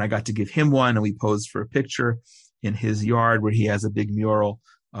 And I got to give him one, and we posed for a picture in his yard where he has a big mural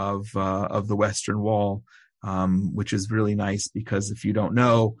of the Western Wall, which is really nice, because if you don't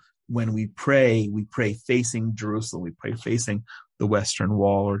know, when we pray facing Jerusalem, we pray facing the Western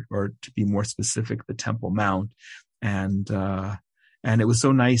Wall, or to be more specific, the Temple Mount. And it was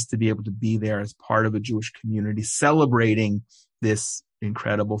so nice to be able to be there as part of a Jewish community celebrating this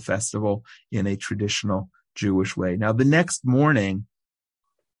incredible festival in a traditional Jewish way. Now, the next morning,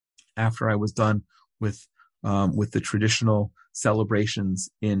 after I was done with the traditional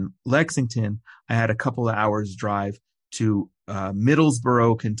celebrations in Lexington, I had a couple of hours drive to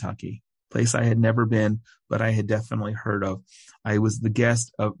Middlesboro, Kentucky, place I had never been, but I had definitely heard of. I was the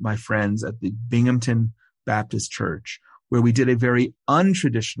guest of my friends at the Binghamton Baptist Church, where we did a very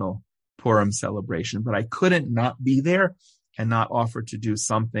untraditional Purim celebration, but I couldn't not be there and not offer to do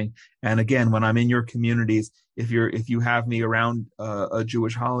something. And again, when I'm in your communities, if you have me around a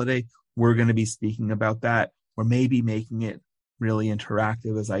Jewish holiday, we're going to be speaking about that, or maybe making it really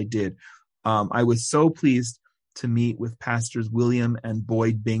interactive as I did. I was so pleased to meet with Pastors William and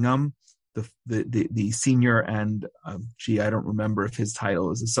Boyd Bingham, the senior and, I don't remember if his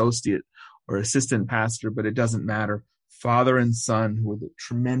title is associate or assistant pastor, but it doesn't matter. Father and son, who were the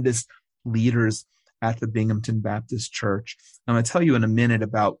tremendous leaders at the Binghamton Baptist Church. I'm going to tell you in a minute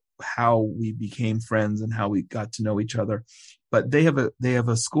about how we became friends and how we got to know each other. But they have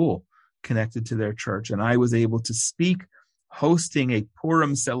a school connected to their church, and I was able to speak, hosting a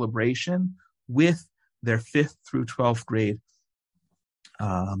Purim celebration with their 5th through 12th grade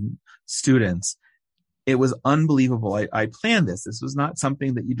students. It was unbelievable. I planned this. This was not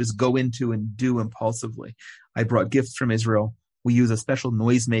something that you just go into and do impulsively. I brought gifts from Israel. We use a special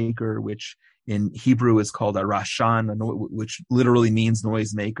noisemaker, which in Hebrew is called a rashan, which literally means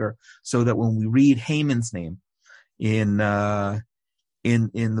noisemaker, so that when we read Haman's name in the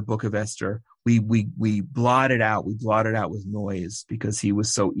book of Esther, we blot it out. We blot it out with noise because he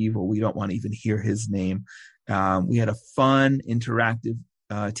was so evil. We don't want to even hear his name. We had a fun, interactive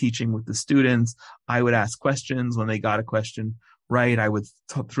teaching with the students. I would ask questions. When they got a question right, I would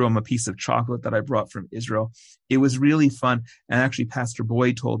throw them a piece of chocolate that I brought from Israel. It was really fun. And actually, Pastor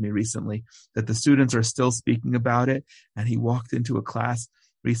Boyd told me recently that the students are still speaking about it. And he walked into a class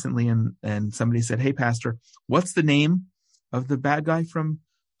recently and somebody said, "Hey, Pastor, what's the name of the bad guy from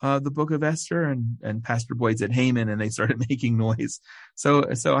the book of Esther?" And Pastor Boyd said Haman, and they started making noise. So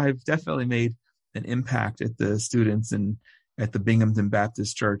I've definitely made an impact at the students and at the Binghamton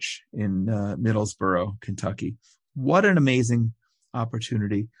Baptist Church in Middlesboro, Kentucky. What an amazing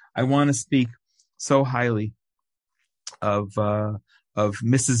opportunity. I want to speak so highly of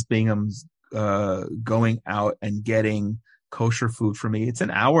Mrs. Bingham's going out and getting kosher food for me. It's an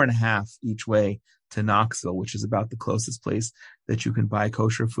hour and a half each way to Knoxville, which is about the closest place that you can buy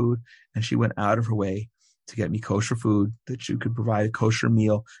kosher food. And she went out of her way to get me kosher food, that you could provide a kosher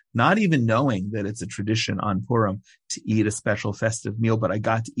meal, not even knowing that it's a tradition on Purim to eat a special festive meal, but I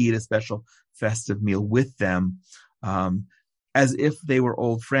got to eat a special festive meal with them, as if they were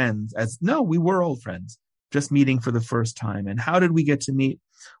old friends. We were old friends, just meeting for the first time. And how did we get to meet?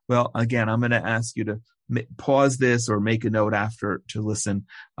 Well, again, I'm going to ask you to pause this or make a note after to listen,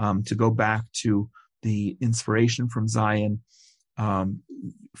 to go back to the Inspiration from Zion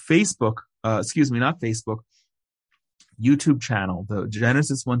YouTube channel, the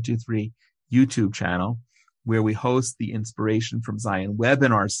Genesis 123 YouTube channel, where we host the Inspiration from Zion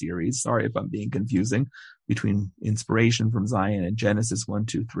webinar series. Sorry if I'm being confusing between Inspiration from Zion and Genesis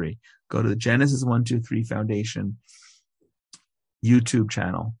 123. Go to the Genesis 123 Foundation YouTube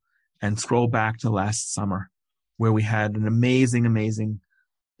channel and scroll back to last summer, where we had an amazing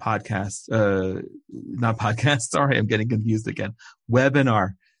podcast, not podcast, sorry, I'm getting confused again,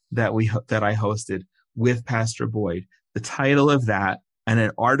 webinar that I hosted with Pastor Boyd. The title of that, and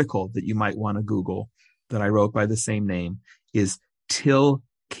an article that you might want to Google that I wrote by the same name, is Till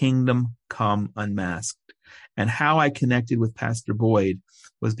Kingdom Come Unmasked. And how I connected with Pastor Boyd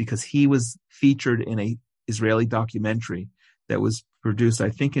was because he was featured in a Israeli documentary that was produced, I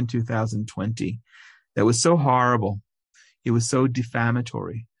think, in 2020, that was so horrible. It was so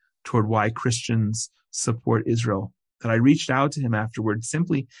defamatory toward why Christians support Israel that I reached out to him afterwards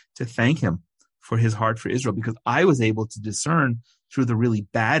simply to thank him for his heart for Israel, because I was able to discern through the really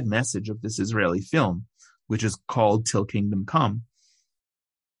bad message of this Israeli film, which is called Till Kingdom Come,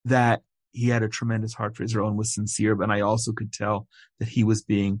 that he had a tremendous heart for Israel and was sincere. But I also could tell that he was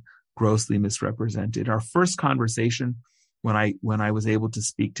being grossly misrepresented. Our first conversation, when I was able to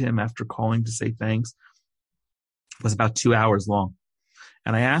speak to him after calling to say thanks, was about 2 hours long.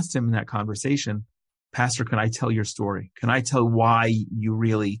 And I asked him in that conversation, "Pastor, can I tell your story? Can I tell why you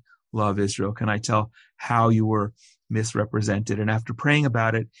really love Israel? Can I tell how you were misrepresented?" And after praying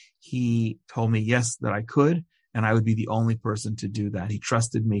about it, he told me, yes, that I could, and I would be the only person to do that. He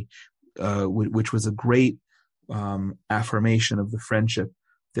trusted me, which was a great affirmation of the friendship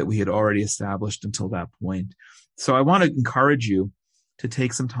that we had already established until that point. So I want to encourage you to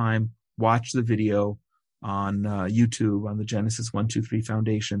take some time, watch the video on YouTube, on the Genesis 123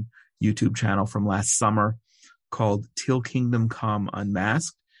 Foundation YouTube channel from last summer called Till Kingdom Come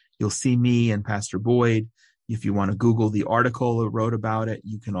Unmasked. You'll see me and Pastor Boyd. If you want to Google the article that wrote about it,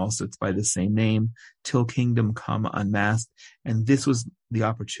 you can also, it's by the same name, Till Kingdom Come Unmasked. And this was the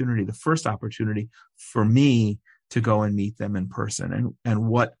opportunity, the first opportunity for me to go and meet them in person. And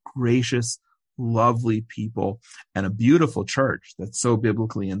what gracious, lovely people, and a beautiful church that's so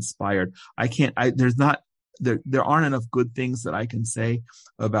biblically inspired. There aren't enough good things that I can say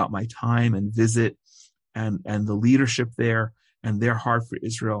about my time and visit and the leadership there and their heart for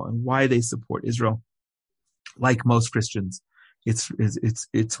Israel and why they support Israel. Like most Christians, it's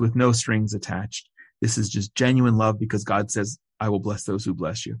with no strings attached. This is just genuine love because God says, I will bless those who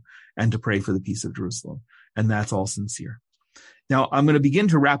bless you, and to pray for the peace of Jerusalem. And that's all sincere. Now, I'm going to begin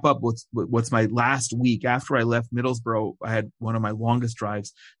to wrap up what's my last week. After I left Middlesbrough, I had one of my longest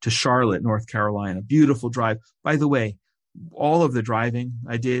drives to Charlotte, North Carolina. Beautiful drive. By the way, all of the driving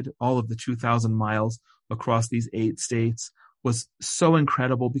I did, all of the 2,000 miles across these 8 states, was so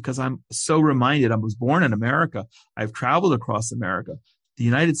incredible because I'm so reminded I was born in America. I've traveled across America. The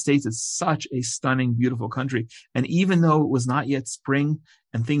United States is such a stunning, beautiful country. And even though it was not yet spring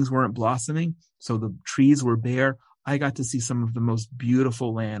and things weren't blossoming, so the trees were bare, I got to see some of the most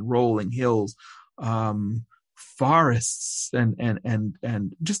beautiful land, rolling hills, forests, and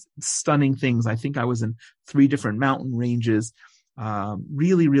just stunning things. I think I was in 3 different mountain ranges,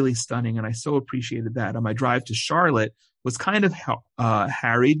 really, really stunning. And I so appreciated that. On my drive to Charlotte was kind of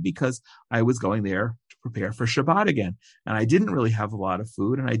harried because I was going there to prepare for Shabbat again. And I didn't really have a lot of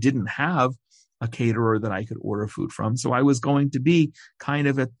food, and I didn't have a caterer that I could order food from. So I was going to be kind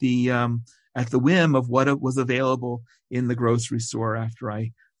of at the whim of what was available in the grocery store after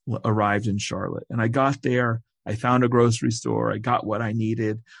I arrived in Charlotte. And I got there, I found a grocery store, I got what I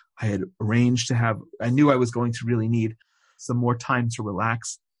needed. I had arranged I knew I was going to really need some more time to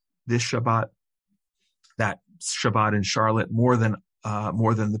relax this Shabbat, that Shabbat in Charlotte, more than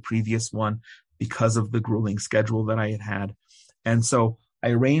the previous one because of the grueling schedule that I had. And so I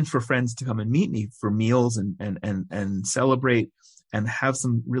arranged for friends to come and meet me for meals and celebrate and have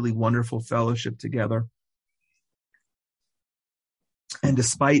some really wonderful fellowship together. And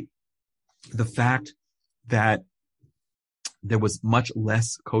despite the fact that there was much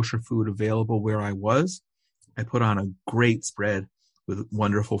less kosher food available where I was, I put on a great spread with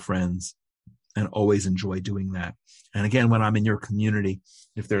wonderful friends and always enjoy doing that. And again, when I'm in your community,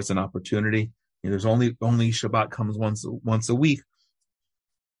 if there's an opportunity, there's only Shabbat comes once a week.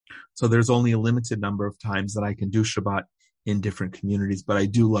 So there's only a limited number of times that I can do Shabbat in different communities, but I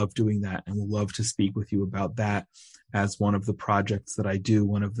do love doing that and will love to speak with you about that as one of the projects that I do,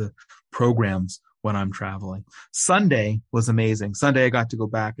 one of the programs when I'm traveling. Sunday was amazing. Sunday, I got to go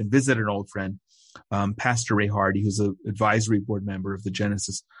back and visit an old friend, Pastor Ray Hardy, who's an advisory board member of the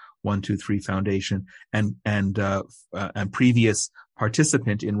Genesis 123 Foundation and previous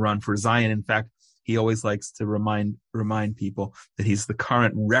participant in Run for Zion. In fact, he always likes to remind people that he's the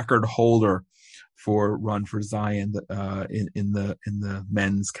current record holder for Run for Zion in the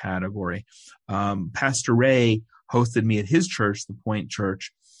men's category. Pastor Ray hosted me at his church, the Point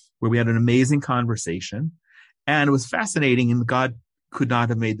Church, where we had an amazing conversation, and it was fascinating. And God could not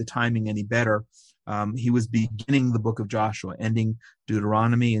have made the timing any better. He was beginning the book of Joshua, ending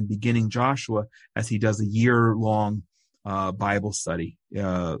Deuteronomy and beginning Joshua as he does a year-long Bible study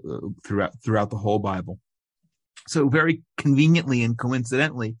throughout the whole Bible. So very conveniently and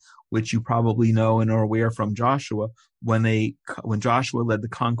coincidentally, which you probably know and are aware from Joshua, when Joshua led the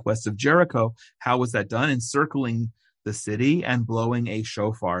conquest of Jericho, how was that done? Encircling the city and blowing a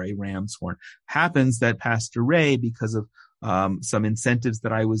shofar, a ram's horn. Happens that Pastor Ray, because of some incentives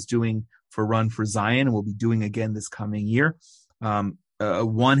that I was doing for Run for Zion and will be doing again this coming year,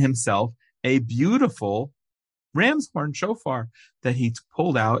 won himself a beautiful ram's horn shofar that he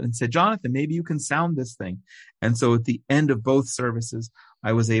pulled out and said, Jonathan, maybe you can sound this thing. And so at the end of both services,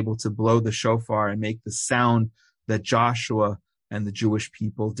 I was able to blow the shofar and make the sound that Joshua and the Jewish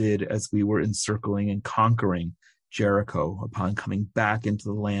people did as we were encircling and conquering Jericho upon coming back into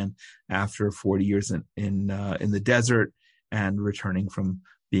the land after 40 years in the desert and returning from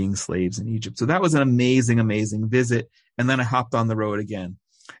being slaves in Egypt. So that was an amazing, amazing visit. And then I hopped on the road again.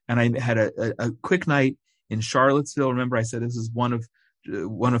 And I had a quick night in Charlottesville. Remember, I said this is one of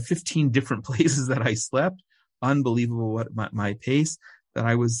 15 different places that I slept. Unbelievable what my pace that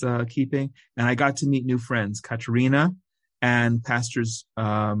I was keeping. And I got to meet new friends, Katerina and pastors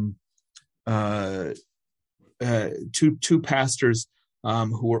two pastors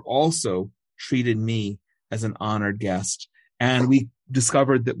who were also treated me as an honored guest. And we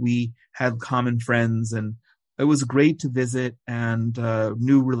discovered that we had common friends, and it was great to visit, and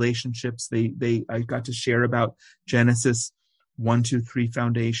new relationships. I got to share about Genesis 123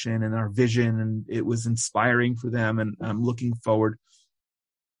 Foundation and our vision, and it was inspiring for them. And I'm looking forward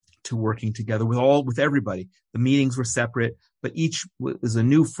to working together with everybody. The meetings were separate, but each was a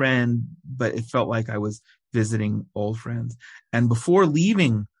new friend, but it felt like I was visiting old friends. And before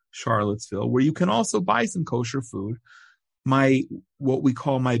leaving Charlottesville, where you can also buy some kosher food, what we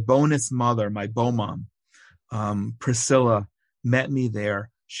call my bonus mother, my Bomom, Priscilla, met me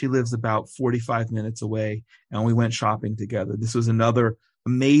there. She lives about 45 minutes away, and we went shopping together. This was another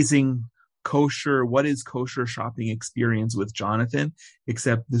amazing what is kosher shopping experience with Jonathan,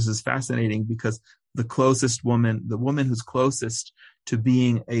 except this is fascinating because the woman who's closest to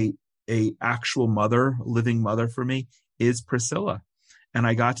being a actual mother, living mother for me, is Priscilla. And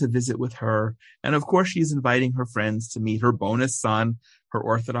I got to visit with her. And of course, she's inviting her friends to meet her bonus son, her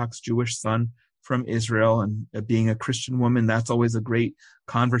Orthodox Jewish son from Israel. And being a Christian woman, that's always a great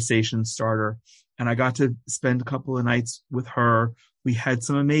conversation starter. And I got to spend a couple of nights with her. We had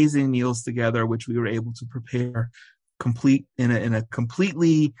some amazing meals together, which we were able to prepare in a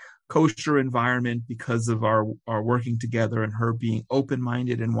completely kosher environment because of our working together and her being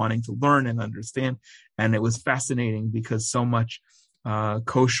open-minded and wanting to learn and understand. And it was fascinating because so much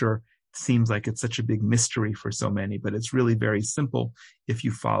kosher seems like it's such a big mystery for so many, but it's really very simple if you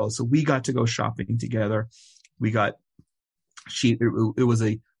follow. So we got to go shopping together. It was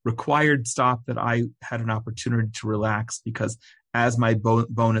a required stop that I had an opportunity to relax because as my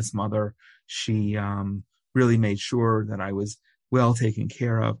bonus mother, she really made sure that I was well taken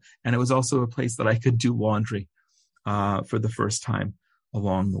care of. And it was also a place that I could do laundry for the first time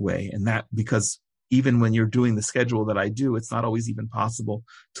along the way. And that because even when you're doing the schedule that I do, it's not always even possible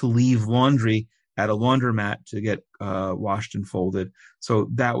to leave laundry at a laundromat to get washed and folded. So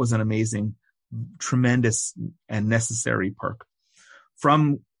that was an amazing, tremendous, and necessary perk.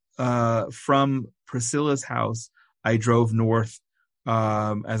 From Priscilla's house, I drove north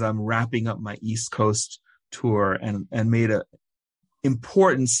as I'm wrapping up my East Coast tour and made an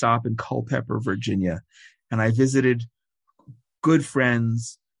important stop in Culpeper, Virginia. And I visited good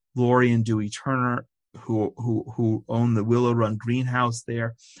friends, Lori and Dewey Turner, who own the Willow Run Greenhouse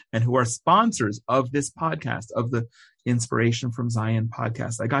there and who are sponsors of this podcast, of the Inspiration from Zion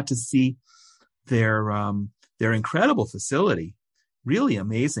podcast. I got to see their incredible facility. Really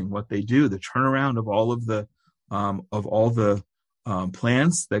amazing what they do. The turnaround of all the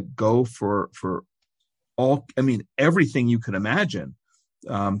plants that go for everything you could imagine.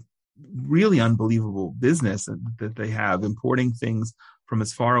 Really unbelievable business that they have, importing things from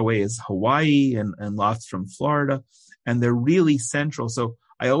as far away as Hawaii and lots from Florida. And they're really central. So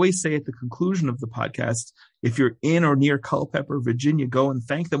I always say at the conclusion of the podcast, if you're in or near Culpeper, Virginia, go and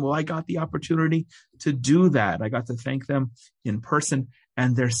thank them. Well, I got the opportunity to do that. I got to thank them in person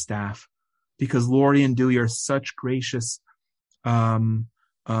and their staff because Lori and Dewey are such gracious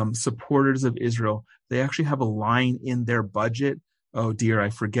supporters of Israel. They actually have a line in their budget. Oh dear, I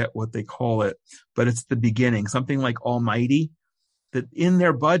forget what they call it, but it's the beginning, something like Almighty, that in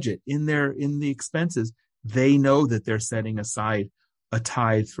their budget, in the expenses, they know that they're setting aside a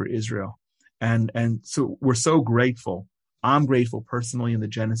tithe for Israel. And so we're so grateful. I'm grateful personally in the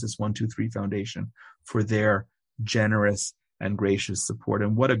Genesis 123 Foundation for their generous and gracious support.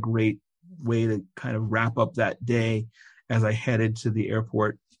 And what a great way to kind of wrap up that day as I headed to the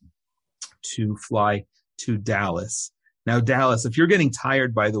airport to fly to Dallas. Now, Dallas, if you're getting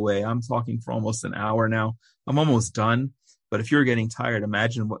tired, by the way, I'm talking for almost an hour now. I'm almost done. But if you're getting tired,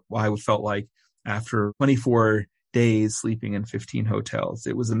 imagine what I felt like after 24 days sleeping in 15 hotels.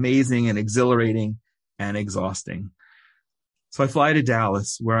 It was amazing and exhilarating and exhausting. So I fly to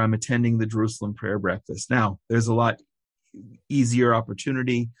Dallas, where I'm attending the Jerusalem Prayer Breakfast. Now, there's a lot easier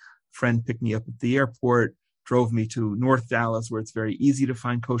opportunity. Friend picked me up at the airport, drove me to North Dallas, where it's very easy to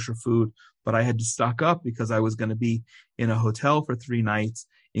find kosher food. But I had to stock up because I was going to be in a hotel for 3 nights,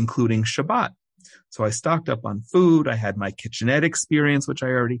 including Shabbat. So I stocked up on food. I had my kitchenette experience, which I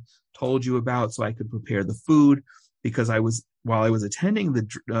already told you about, so I could prepare the food because while I was attending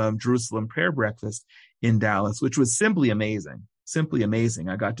the Jerusalem Prayer Breakfast in Dallas, which was simply amazing.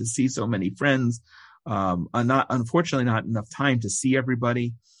 I got to see so many friends. Unfortunately, not enough time to see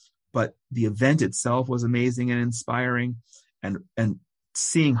everybody, but the event itself was amazing and inspiring, and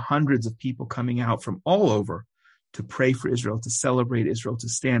seeing hundreds of people coming out from all over to pray for Israel, to celebrate Israel, to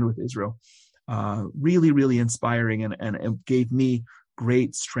stand with Israel. Really, really inspiring and it gave me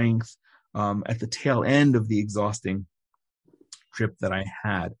great strength at the tail end of the exhausting trip that I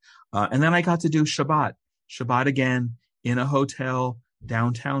had. And then I got to do Shabbat again in a hotel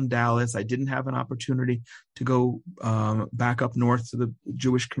downtown Dallas. I didn't have an opportunity to go back up north to the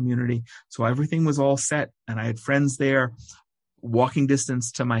Jewish community. So everything was all set. And I had friends there, walking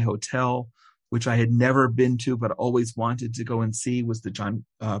distance to my hotel, which I had never been to, but always wanted to go and see, was the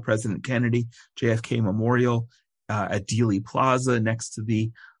President Kennedy JFK Memorial at Dealey Plaza next to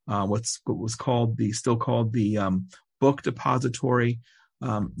the what was still called the Book Depository.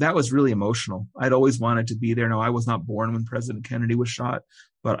 That was really emotional. I'd always wanted to be there. Now, I was not born when President Kennedy was shot,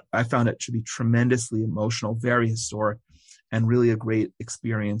 but I found it to be tremendously emotional, very historic, and really a great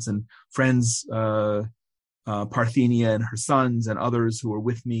experience. And friends, Parthenia and her sons and others who were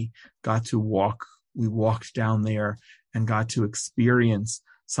with me got to walk. We walked down there and got to experience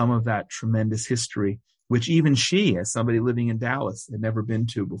some of that tremendous history, which even she, as somebody living in Dallas, had never been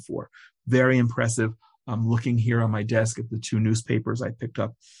to before. Very impressive. I'm looking here on my desk at the 2 newspapers I picked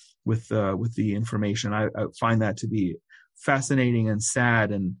up with the information. I find that to be fascinating and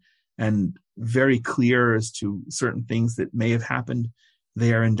sad and very clear as to certain things that may have happened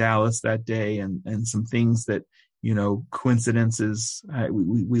there in Dallas that day, and some things that, coincidences.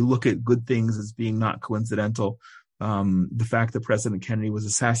 We look at good things as being not coincidental. The fact that President Kennedy was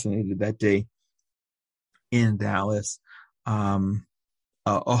assassinated that day in Dallas, a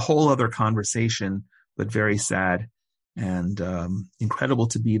whole other conversation, but very sad, and incredible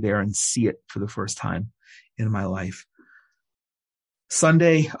to be there and see it for the first time in my life.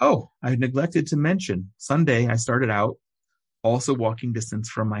 Sunday, I neglected to mention, Sunday I started out also walking distance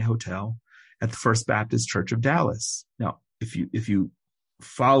from my hotel at the First Baptist Church of Dallas. Now, if you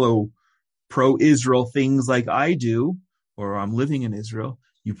follow pro-Israel things like I do, or I'm living in Israel,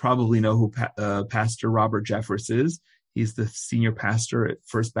 you probably know who Pastor Robert Jeffress is. He's the senior pastor at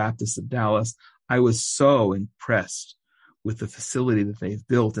First Baptist of Dallas. I was so impressed with the facility that they've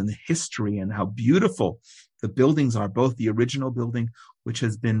built and the history and how beautiful the buildings are, both the original building, which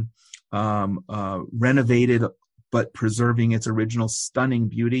has been renovated, but preserving its original stunning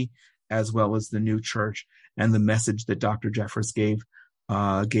beauty, as well as the new church and the message that Dr. Jeffress gave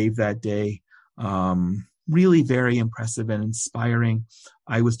that day. Really very impressive and inspiring.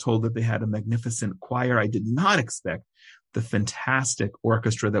 I was told that they had a magnificent choir. I did not expect the fantastic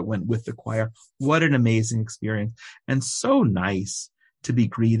orchestra that went with the choir. What an amazing experience. And so nice to be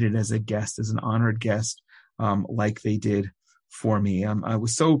greeted as a guest, as an honored guest, like they did for me. I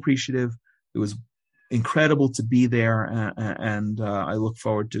was so appreciative. It was incredible to be there. And I look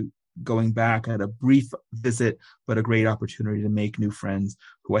forward to going back. I had a brief visit, but a great opportunity to make new friends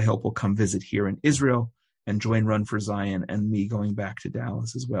who I hope will come visit here in Israel and join Run for Zion, and me going back to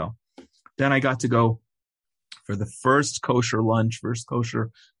Dallas as well. Then I got to go for the first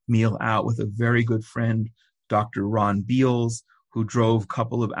kosher meal out with a very good friend, Dr. Ron Beals, who drove a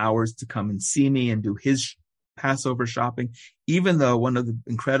couple of hours to come and see me and do his Passover shopping, even though one of the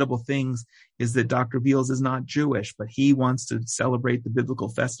incredible things is that Dr. Beals is not Jewish, but he wants to celebrate the biblical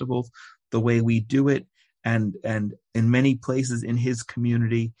festivals the way we do it. And in many places in his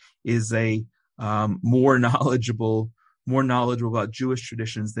community is a more knowledgeable about Jewish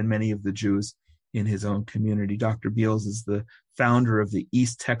traditions than many of the Jews in his own community. Dr. Beals is the founder of the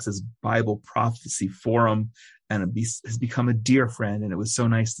East Texas Bible Prophecy Forum and has become a dear friend. And it was so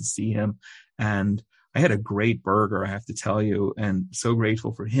nice to see him. And I had a great burger, I have to tell you, and so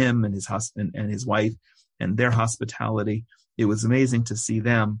grateful for him and his husband and his wife and their hospitality. It was amazing to see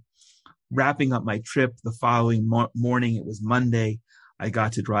them. Wrapping up my trip the following morning, it was Monday, I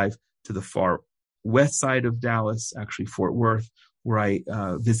got to drive to the far west side of Dallas, actually Fort Worth, where I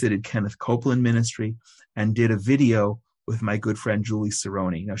visited Kenneth Copeland Ministry and did a video with my good friend Julie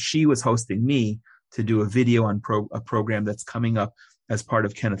Cerrone. Now, she was hosting me to do a video on a program that's coming up as part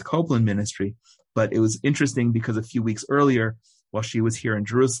of Kenneth Copeland Ministry. But it was interesting because a few weeks earlier, while she was here in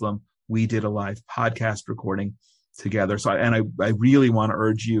Jerusalem, we did a live podcast recording together. So, I really want to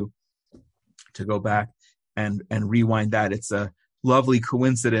urge you to go back and rewind that. It's a lovely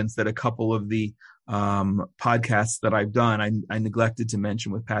coincidence that a couple of the podcasts that I've done, I neglected to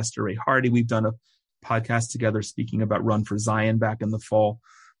mention with Pastor Ray Hardy. We've done a podcast together speaking about Run for Zion back in the fall,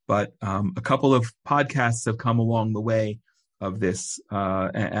 but a couple of podcasts have come along the way of this,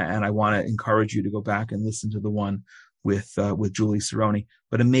 and I want to encourage you to go back and listen to the one with Julie Cerrone.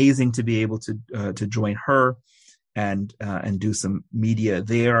 But amazing to be able to join her and do some media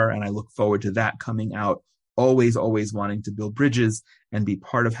there, and I look forward to that coming out. Always wanting to build bridges and be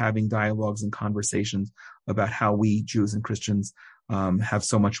part of having dialogues and conversations about how we Jews and Christians have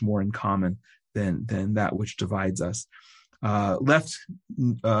so much more in common than that which divides us. Left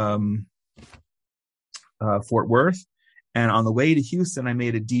Fort Worth. And on the way to Houston, I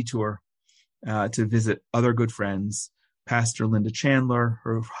made a detour to visit other good friends, Pastor Linda Chandler,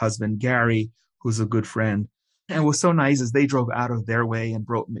 her husband Gary, who's a good friend. And it was so nice as they drove out of their way and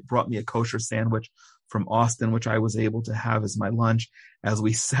brought me a kosher sandwich from Austin, which I was able to have as my lunch as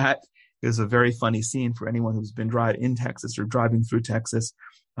we sat. It was a very funny scene for anyone who's been driving in Texas or driving through Texas.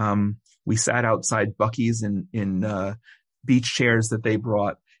 We sat outside Buc-ee's in beach chairs that they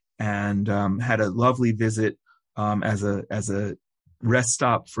brought and had a lovely visit as a rest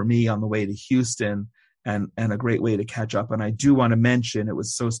stop for me on the way to Houston and a great way to catch up. And I do want to mention it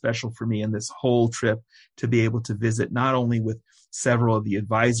was so special for me in this whole trip to be able to visit not only with several of the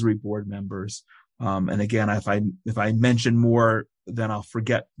advisory board members. And again, if I mention more, then I'll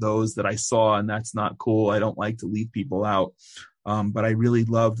forget those that I saw, and that's not cool. I don't like to leave people out. But I really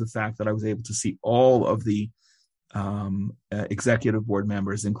love the fact that I was able to see all of the executive board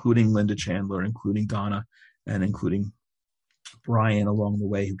members, including Linda Chandler, including Donna, and including Brian along the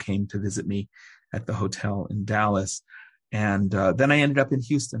way, who came to visit me at the hotel in Dallas. And then I ended up in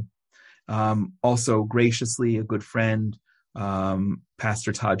Houston. Also graciously, a good friend,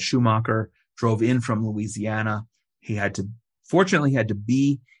 Pastor Todd Schumacher, drove in from Louisiana. Fortunately, he had to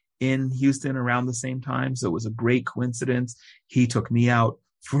be in Houston around the same time. So it was a great coincidence. He took me out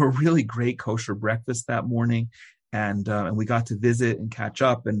for a really great kosher breakfast that morning. And we got to visit and catch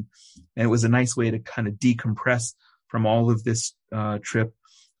up. And it was a nice way to kind of decompress from all of this trip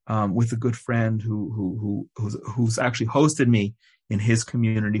with a good friend who's actually hosted me in his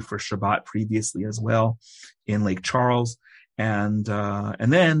community for Shabbat previously as well in Lake Charles. And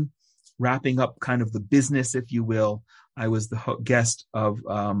then wrapping up kind of the business, if you will, I was the guest of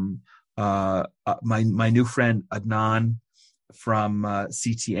my new friend Adnan from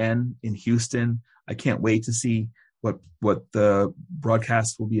CTN in Houston. I can't wait to see what the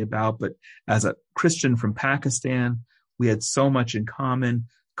broadcast will be about. But as a Christian from Pakistan, we had so much in common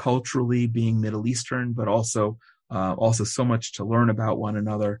culturally, being Middle Eastern, but also so much to learn about one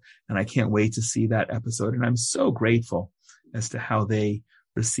another. And I can't wait to see that episode. And I'm so grateful as to how they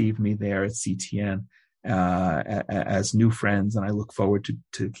received me there at CTN as new friends. And I look forward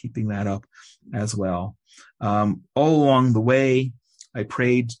to keeping that up as well. All along the way, I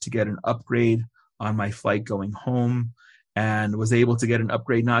prayed to get an upgrade on my flight going home and was able to get an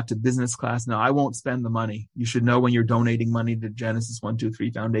upgrade, not to business class. Now, I won't spend the money. You should know when you're donating money to Genesis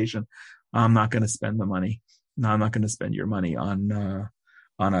 123 Foundation, I'm not going to spend the money. No, I'm not going to spend your money on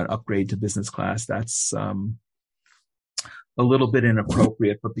an upgrade to business class. That's a little bit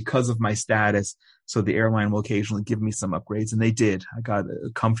inappropriate, but because of my status, so the airline will occasionally give me some upgrades, and they did. I got a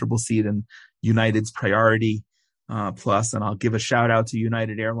comfortable seat in United's Priority Plus, and I'll give a shout out to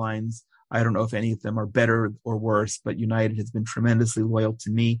United Airlines. I don't know if any of them are better or worse, but United has been tremendously loyal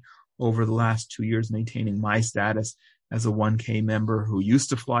to me over the last 2 years, maintaining my status as a 1K member who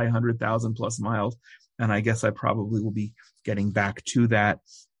used to fly 100,000 plus miles. And I guess I probably will be getting back to that.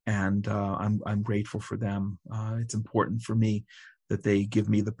 And I'm grateful for them. It's important for me that they give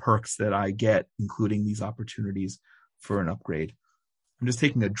me the perks that I get, including these opportunities for an upgrade. I'm just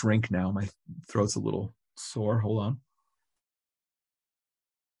taking a drink now. My throat's a little sore. Hold on.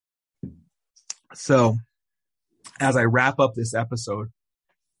 So as I wrap up this episode,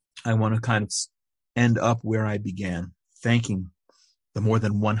 I want to kind of end up where I began, thanking the more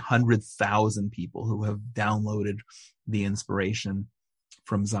than 100,000 people who have downloaded the Inspiration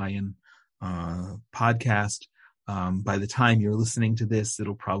from Zion podcast. By the time you're listening to this,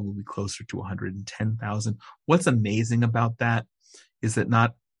 it'll probably be closer to 110,000. What's amazing about that is that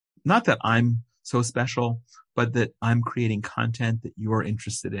not that I'm so special, but that I'm creating content that you're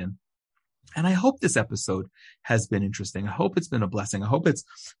interested in. And I hope this episode has been interesting. I hope it's been a blessing. I hope it's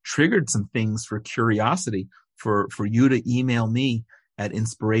triggered some things for curiosity for you to email me at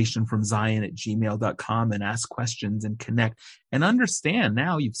inspirationfromzion@gmail.com and ask questions and connect and understand.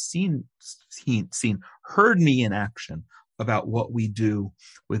 Now you've heard me in action about what we do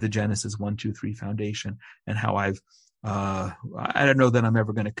with the Genesis 123 Foundation and how I don't know that I'm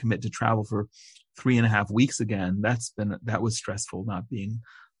ever going to commit to travel for 3.5 weeks again. That was stressful, not being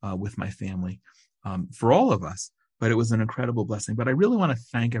with my family, for all of us, but it was an incredible blessing. But I really want to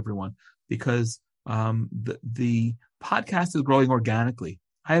thank everyone because the podcast is growing organically.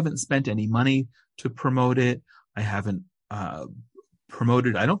 I haven't spent any money to promote it. I haven't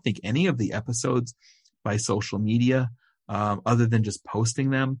promoted, I don't think, any of the episodes by social media, other than just posting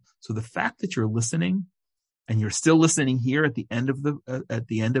them. So the fact that you're listening and you're still listening here at the end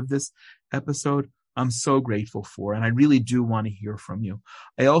of this episode, I'm so grateful for, and I really do want to hear from you.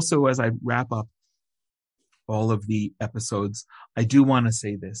 I also, as I wrap up all of the episodes, I do want to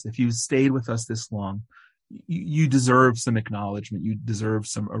say this. If you stayed with us this long you deserve some acknowledgement. You deserve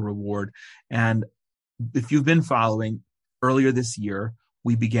a reward. And if you've been following, earlier this year,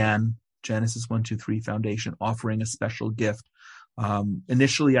 we began Genesis 123 Foundation offering a special gift.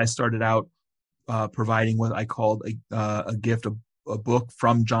 Initially, I started out providing what I called a gift, a book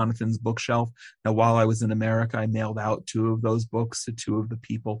from Jonathan's bookshelf. Now, while I was in America, I mailed out 2 of those books to 2 of the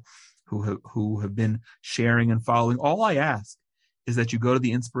people who have been sharing and following. All I ask is that you go to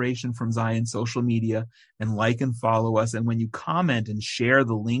the Inspiration from Zion social media and like and follow us. And when you comment and share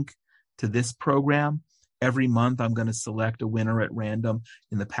the link to this program, every month I'm going to select a winner at random.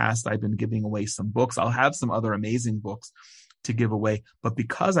 In the past, I've been giving away some books. I'll have some other amazing books to give away. But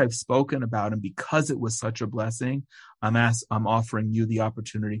because I've spoken about and because it was such a blessing, I'm offering you the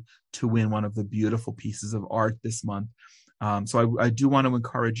opportunity to win one of the beautiful pieces of art this month. So I do want to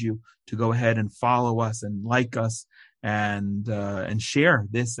encourage you to go ahead and follow us and like us and share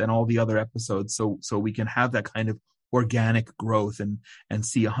this and all the other episodes so we can have that kind of organic growth and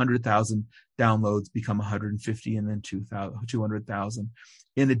see 100,000 downloads become 150 and then 200,000.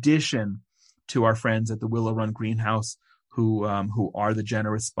 In addition to our friends at the Willow Run Greenhouse who are the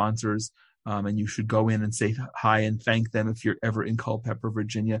generous sponsors. And you should go in and say hi and thank them if you're ever in Culpeper,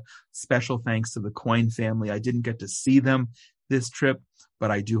 Virginia. Special thanks to the Coyne family. I didn't get to see them this trip, but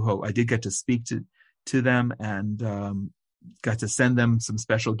I did get to speak to them and got to send them some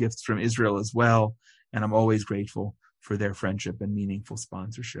special gifts from Israel as well. And I'm always grateful for their friendship and meaningful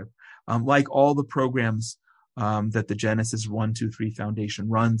sponsorship. Like all the programs that the Genesis 123 Foundation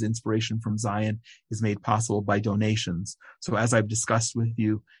runs, Inspiration from Zion is made possible by donations. So as I've discussed with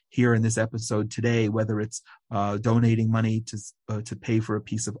you here in this episode today, whether it's donating money to pay for a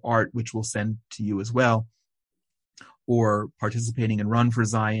piece of art, which we'll send to you as well, or participating in Run for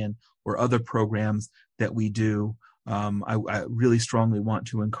Zion or other programs that we do, I really strongly want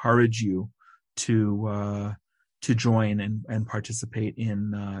to encourage you to join and participate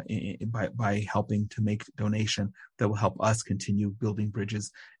by helping to make donation that will help us continue building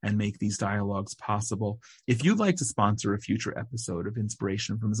bridges and make these dialogues possible. If you'd like to sponsor a future episode of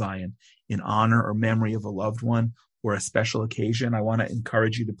Inspiration from Zion in honor or memory of a loved one or a special occasion, I want to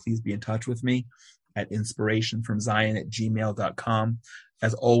encourage you to please be in touch with me at inspirationfromzion@gmail.com.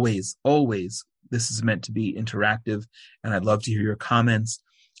 As always, this is meant to be interactive, and I'd love to hear your comments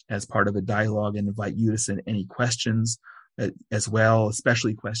as part of a dialogue and invite you to send any questions as well,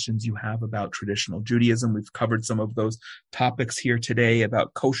 especially questions you have about traditional Judaism. We've covered some of those topics here today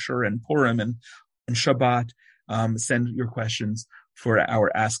about kosher and Purim and Shabbat. Send your questions for our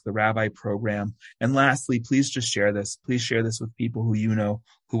Ask the Rabbi program. And lastly, please just share this. Please share this with people who you know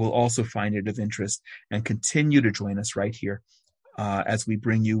who will also find it of interest, and continue to join us right here as we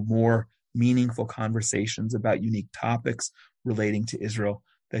bring you more meaningful conversations about unique topics relating to Israel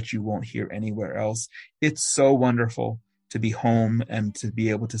that you won't hear anywhere else. It's so wonderful to be home and to be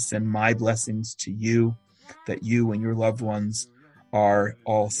able to send my blessings to you, that you and your loved ones are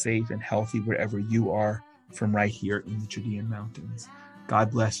all safe and healthy wherever you are from right here in the Judean mountains.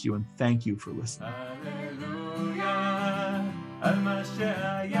 God bless you and thank you for listening.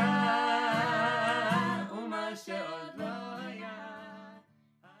 Hallelujah.